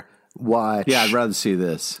rather watch... Yeah, I'd rather see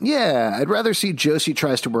this. Yeah, I'd rather see Josie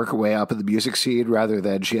tries to work her way up in the music scene rather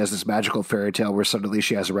than she has this magical fairy tale where suddenly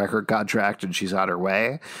she has a record contract and she's on her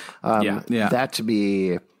way. That, to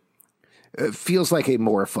me, feels like a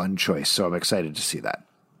more fun choice, so I'm excited to see that.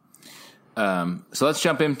 So let's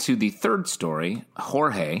jump into the third story,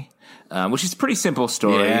 Jorge, which is a pretty simple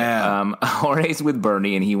story. Yeah. Jorge's with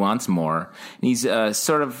Bernie, and he wants more. And he's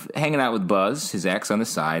sort of hanging out with Buzz, his ex, on the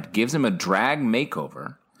side, gives him a drag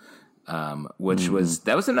makeover, which was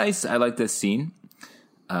a nice, I like this scene.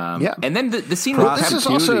 And then the scene with this is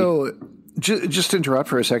also, just to interrupt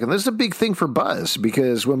for a second, this is a big thing for Buzz,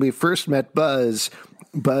 because when we first met Buzz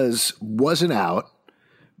wasn't out.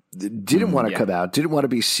 Didn't want to come out, didn't want to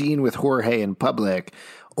be seen with Jorge in public,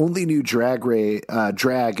 only knew drag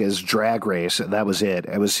as Drag Race, and that was it.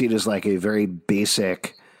 It was seen as like a very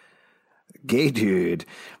basic gay dude.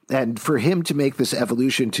 And for him to make this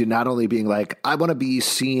evolution to not only being like, I want to be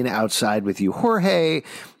seen outside with you, Jorge,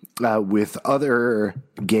 with other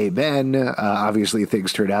gay men. Obviously,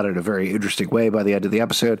 things turned out in a very interesting way by the end of the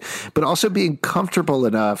episode, but also being comfortable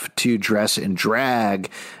enough to dress in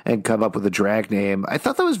drag and come up with a drag name. I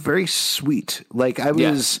thought that was very sweet. Like, I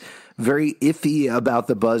was very iffy about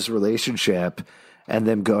the Buzz relationship and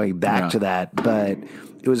them going back to that, but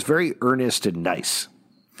it was very earnest and nice.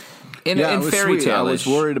 In fairy tale, I was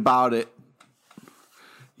worried about it.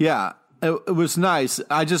 Yeah. It was nice.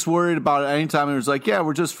 I just worried about it anytime it was like, yeah,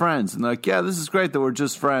 we're just friends. And like, yeah, this is great that we're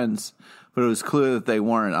just friends. But it was clear that they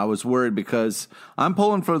weren't. I was worried because I'm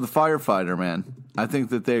pulling for the firefighter, man. I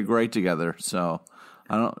think that they're great together. So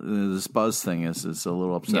this Buzz thing is a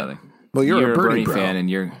little upsetting. Yeah. Well, you're a Bernie fan, and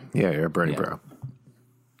you're a Bernie bro.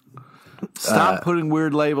 Stop putting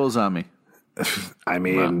weird labels on me. I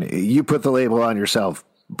mean, you put the label on yourself,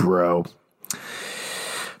 bro.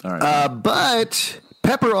 All right. But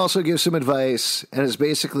Pepper also gives some advice and is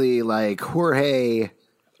basically like, Jorge,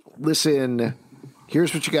 listen,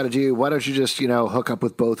 here's what you got to do. Why don't you just, hook up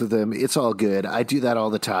with both of them? It's all good. I do that all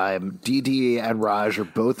the time. Dee and Raj are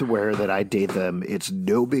both aware that I date them. It's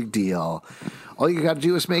no big deal. All you got to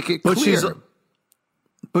do is make it clear.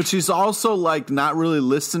 But she's also like not really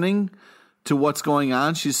listening to what's going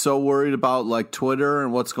on. She's so worried about like Twitter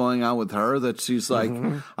and what's going on with her that she's like,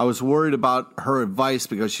 I was worried about her advice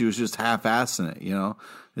because she was just half-assing it,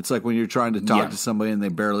 It's like when you're trying to talk to somebody and they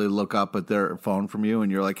barely look up at their phone from you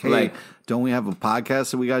and you're like, hey, don't we have a podcast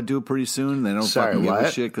that we got to do pretty soon? And they don't fucking give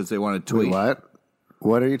a shit because they want to tweet. Wait,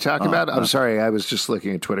 what are you talking about? I'm sorry. I was just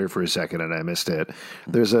looking at Twitter for a second and I missed it.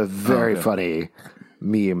 There's a very funny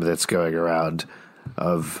meme that's going around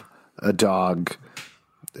of a dog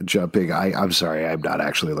jumping. I'm sorry. I'm not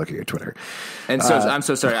actually looking at Twitter. And so I'm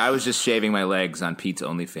so sorry. I was just shaving my legs on Pete's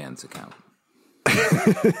OnlyFans account.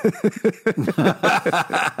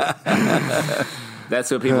 That's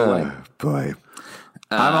what people like. Boy.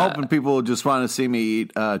 I'm hoping people will just want to see me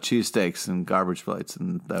eat cheesesteaks and garbage plates,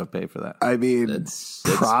 and they'll pay for that. I mean,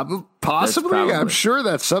 possibly. probably. I'm sure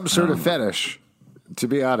that's some sort of fetish, to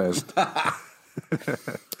be honest.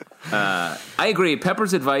 I agree.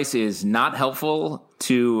 Pepper's advice is not helpful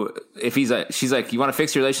to if she's like, you want to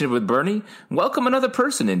fix your relationship with Bernie? Welcome another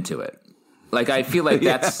person into it. Like, I feel like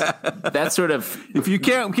that's sort of... If you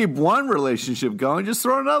can't keep one relationship going, just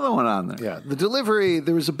throw another one on there. Yeah, the delivery,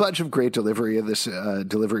 there was a bunch of great deliveries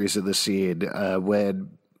in this scene when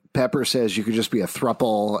Pepper says you could just be a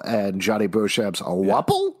thruple and Johnny Beauchamp's a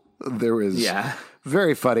wupple. There was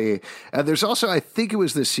very funny. And there's also, I think it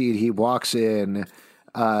was this scene, he walks in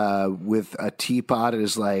with a teapot and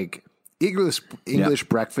is like, English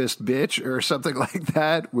breakfast, bitch, or something like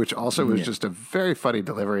that, which also was just a very funny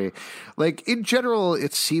delivery. Like, in general,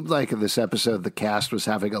 it seemed like in this episode, the cast was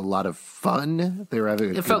having a lot of fun. They were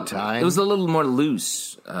having a good time. It was a little more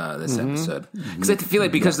loose, this episode. Because I feel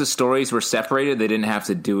like because the stories were separated, they didn't have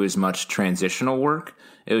to do as much transitional work.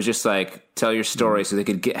 It was just like, tell your story so they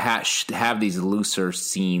could have these looser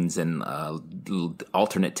scenes and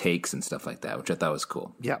alternate takes and stuff like that, which I thought was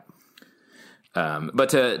cool. Yeah.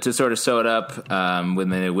 But to sort of sew it up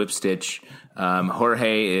with a whip stitch,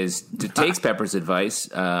 Jorge takes Pepper's advice,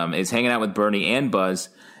 is hanging out with Bernie and Buzz,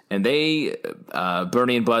 and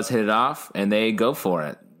Bernie and Buzz hit it off, and they go for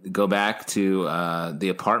it. Go back to the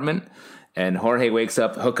apartment, and Jorge wakes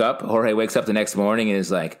up the next morning and is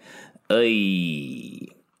like, "Ay."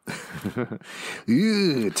 Time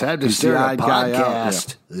to start a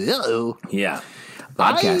podcast. Yeah.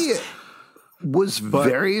 Podcast. I was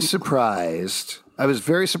very surprised. I was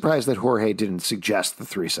very surprised that Jorge didn't suggest the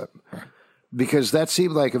threesome, because that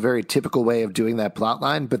seemed like a very typical way of doing that plot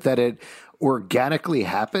line, but that it organically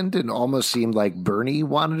happened and almost seemed like Bernie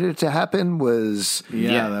wanted it to happen was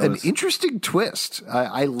an interesting twist.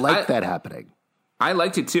 I liked that happening. I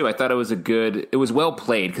liked it too. I thought it was well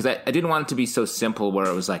played, because I didn't want it to be so simple where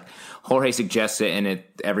it was like Jorge suggests it and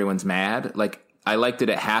everyone's mad. Like, I liked it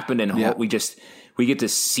happened, and we get to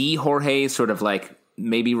see Jorge sort of like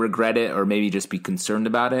maybe regret it or maybe just be concerned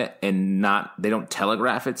about it, and they don't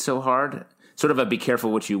telegraph it so hard. Sort of a be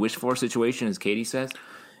careful what you wish for situation, as Katie says.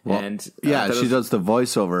 Well, and she does the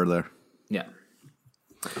voiceover there. Yeah.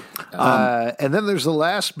 And then there's the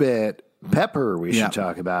last bit, Pepper, we should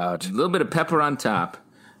talk about. A little bit of Pepper on top.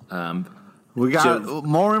 We got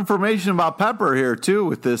more information about Pepper here, too,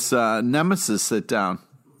 with this Nemesis sit down.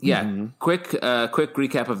 Yeah, quick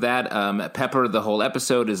recap of that. Pepper, the whole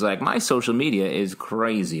episode is like, my social media is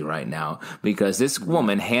crazy right now because this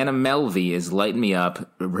woman, Hannah Melvey, is lighting me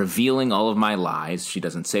up, revealing all of my lies. She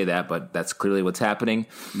doesn't say that, but that's clearly what's happening.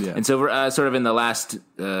 Yeah. And so sort of in the last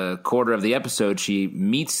quarter of the episode, she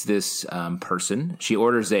meets this person. She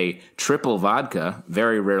orders a triple vodka.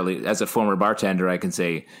 Very rarely, as a former bartender, I can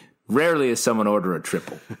say, rarely does someone order a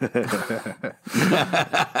triple.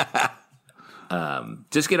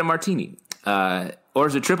 Just get a martini.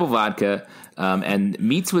 Orders a triple vodka and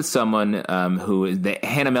meets with someone who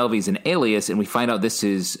Hannah Melvey is an alias, and we find out this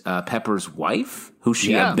is Pepper's wife, who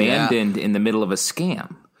she abandoned in the middle of a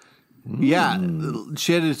scam. Yeah,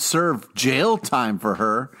 she had to serve jail time for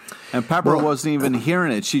her, and Pepper wasn't even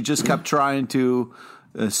hearing it. She just kept trying to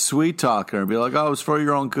sweet talk her and be like, "Oh, it's for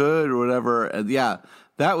your own good" or whatever. And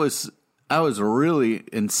that was really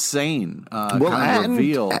insane kind of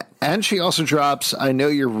reveal. And she also drops, "I know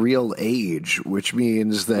your real age," which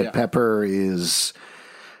means that Pepper is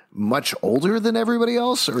much older than everybody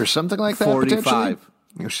else or something like that. 45.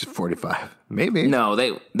 She's 45. Maybe. No,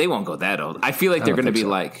 they won't go that old. I feel like they're going to be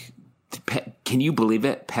like, can you believe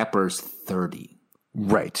it? Pepper's 30.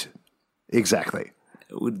 Right. Exactly.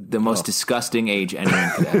 The most disgusting age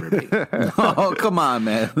anyone could ever be. Oh, come on,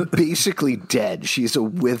 man. Basically dead. She's a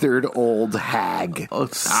withered old hag. Oh,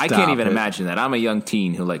 I can't even imagine that. I'm a young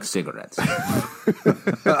teen who likes cigarettes.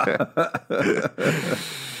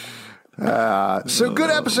 So good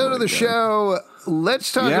episode of the show.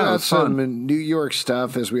 Let's talk about some New York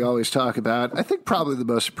stuff, as we always talk about. I think probably the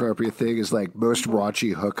most appropriate thing is like most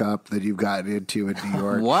raunchy hookup that you've gotten into in New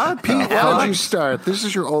York. What? Pete, why don't you start? This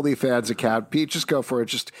is your OnlyFans account. Pete, just go for it.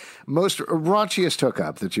 Just most raunchiest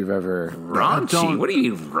hookup that you've ever... Raunchy? What are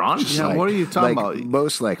you, raunchy? Yeah, what are you talking about?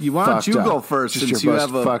 Most like why don't you go first just since your you most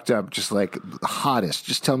have a... fucked up, just like hottest.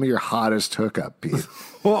 Just tell me your hottest hookup, Pete.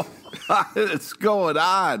 What's going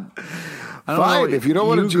on? Fine. If you don't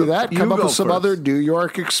want to do that, come up with some other New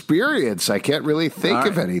York experience. I can't really think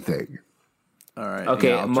of anything. All right.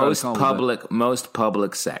 Okay. Most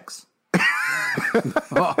public sex.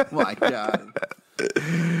 Oh my God.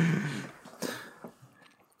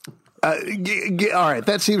 All right,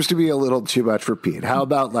 that seems to be a little too much for Pete. How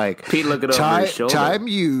about like Pete looking over his shoulder? Time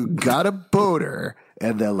you got a boner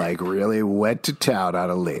and then like really went to town on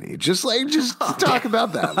a lady. Just talk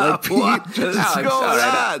about that. Like Pete, What's going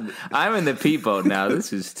on? I'm in the Pete boat now.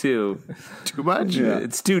 This is too much. Yeah.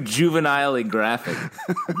 It's too juvenilely graphic.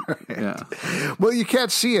 Yeah. Well, you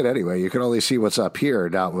can't see it anyway. You can only see what's up here,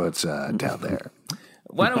 not what's down there.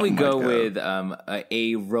 Why don't we go with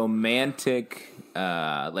a romantic,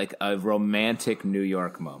 like a romantic New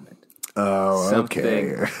York moment? Oh,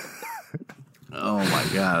 okay. Oh my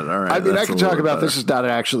God! All right. I mean, I that's can a talk little about better. this is not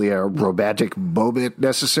actually a romantic moment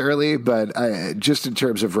necessarily, but just in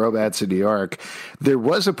terms of romance in New York, there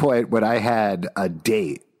was a point when I had a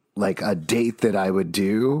date, like a date that I would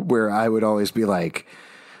do where I would always be like,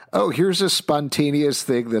 oh, here's a spontaneous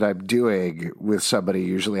thing that I'm doing with somebody,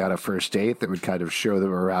 usually on a first date, that would kind of show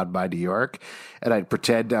them around my New York. And I'd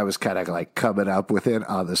pretend I was kind of like coming up with it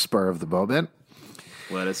on the spur of the moment.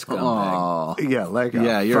 What a scumbag. Oh, Yeah, like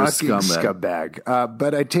you're a fucking scumbag.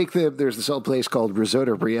 But I take there's this old place called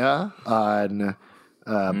Risotteria on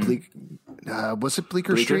was it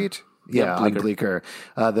Bleecker Street? Yeah, on Bleecker,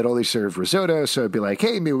 that only served risotto. So I'd be like,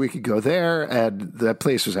 hey, maybe we could go there. And that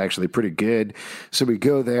place was actually pretty good. So we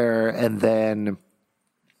go there, and then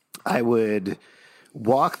I would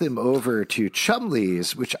walk them over to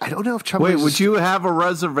Chumley's, which I don't know if Chumley's... Wait, would you have a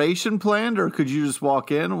reservation planned, or could you just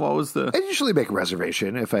walk in? What was the... I'd usually make a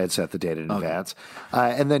reservation if I had set the date in advance.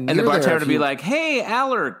 And then And the bartender would be like, hey,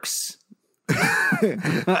 Alerks.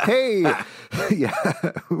 hey, yeah,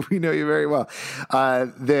 we know you very well.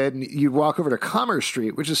 Then you'd walk over to Commerce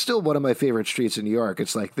Street, which is still one of my favorite streets in New York.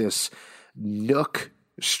 It's like this nook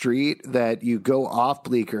street that you go off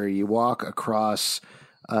Bleecker, you walk across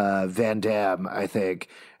Van Dam, I think,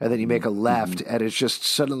 and then you make a left, and it's just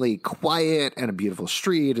suddenly quiet and a beautiful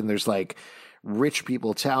street, and there's like rich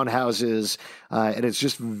people townhouses, and it's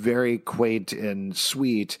just very quaint and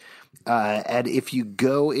sweet. And if you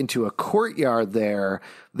go into a courtyard there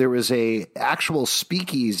was a actual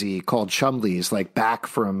speakeasy called Chumley's, like back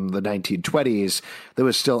from the 1920s, that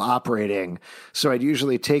was still operating. So I'd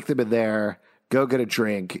usually take them in there, go get a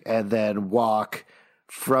drink, and then walk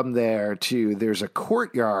from there to, there's a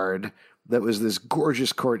courtyard that was this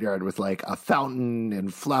gorgeous courtyard with like a fountain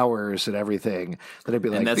and flowers and everything. That I'd be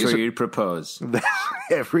like, And that's where you'd propose.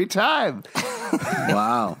 every time.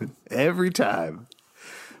 Wow. Every time.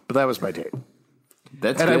 But that was my date.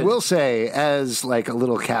 That's And good. I will say, as like a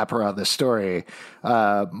little capper on this story,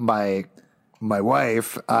 my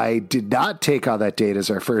wife, I did not take on that date as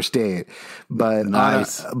our first date, but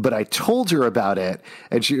Nice. but I told her about it,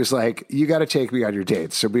 and she was like, "You got to take me on your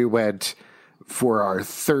dates." So we went for our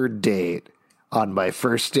third date on my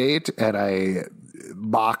first date, and I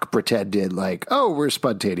mock pretended like, "Oh, we're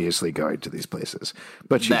spontaneously going to these places,"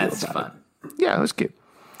 but she knew That's about fun. it. Yeah, it was cute.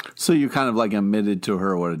 So you kind of like admitted to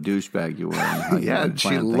her what a douchebag you were. And how you Yeah, would and she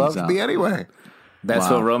plan things loved out. me anyway. That's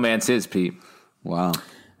Wow. what romance is, Pete. Wow.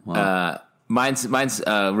 Mine's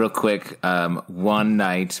real quick. One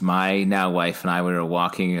night, my now wife and I, we were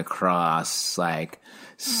walking across like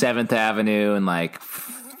 7th Avenue and like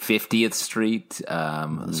 50th Street,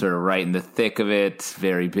 sort of right in the thick of it,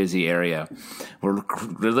 very busy area. We're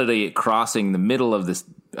literally crossing the middle of this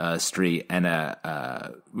street, and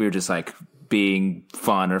we were just like being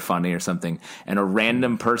fun or funny or something. And a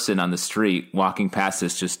random person on the street walking past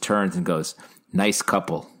us just turns and goes, "Nice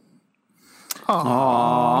couple."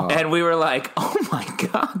 Aww. And we were like, oh my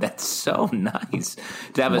God, that's so nice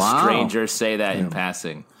to have a Wow. stranger say that in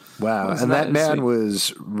passing. Wow. Wasn't And that that man sweet?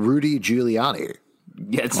 was Rudy Giuliani.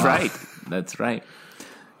 Yeah, that's right. That's right.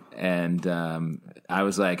 And I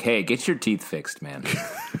was like, hey, get your teeth fixed, man.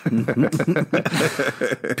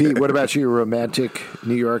 Pete, what about you? Romantic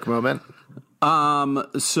New York moment?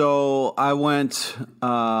 So I went,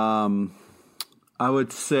 I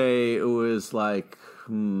would say it was like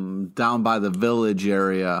down by the Village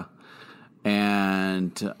area.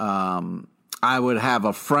 And I would have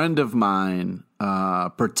a friend of mine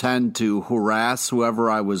pretend to harass whoever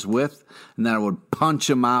I was with, and then I would punch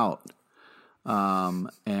him out.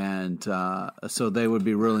 So they would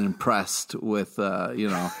be really impressed with,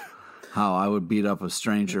 how I would beat up a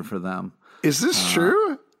stranger for them. Is this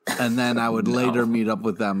true? And then I would later meet up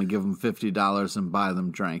with them and give them $50 and buy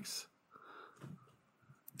them drinks.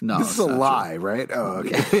 No, This is a lie, right? Oh,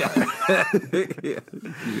 okay.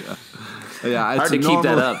 Yeah, Hard to keep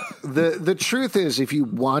that up. The truth is, if you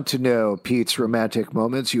want to know Pete's romantic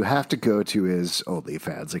moments, you have to go to his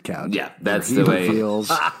OnlyFans account. Yeah, that's where the he way.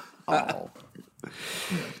 reveals all.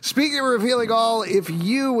 Speaking of revealing all, if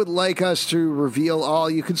you would like us to reveal all,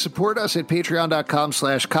 you can support us at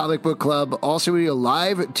patreon.com/comic book club. Also, we go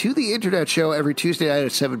live to the internet show every Tuesday night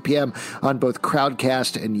at 7 p.m. on both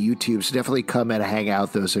Crowdcast and YouTube. So definitely come and hang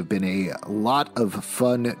out. Those have been a lot of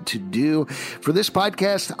fun to do. For this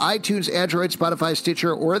podcast, iTunes, Android, Spotify,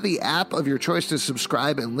 Stitcher, or the app of your choice to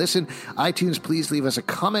subscribe and listen. iTunes, please leave us a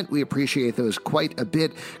comment. We appreciate those quite a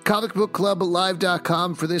bit.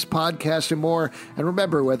 comicbookclublive.com for this podcast and more. And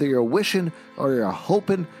remember, whether you're wishing or you're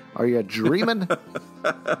hoping or you're dreaming,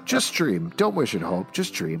 just dream. Don't wish and hope.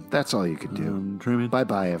 Just dream. That's all you can do. Dreaming.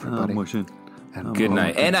 Bye-bye, everybody. I'm wishing. Good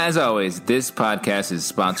night. And as always, this podcast is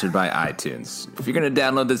sponsored by iTunes. If you're going to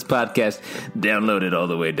download this podcast, download it all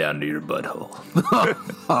the way down to your butthole.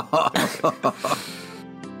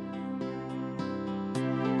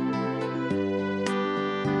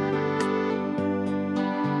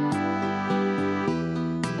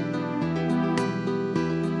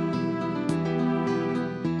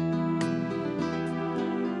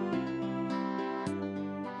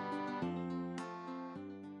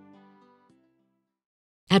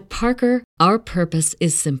 At Parker, our purpose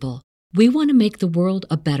is simple. We want to make the world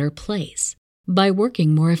a better place by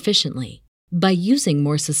working more efficiently, by using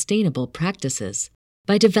more sustainable practices,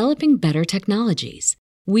 by developing better technologies.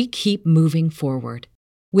 We keep moving forward.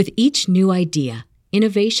 With each new idea,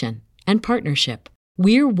 innovation, and partnership,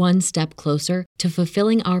 we're one step closer to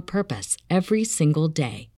fulfilling our purpose every single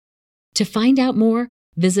day. To find out more,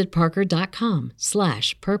 visit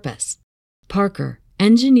parker.com/purpose. Parker,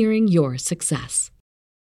 engineering your success.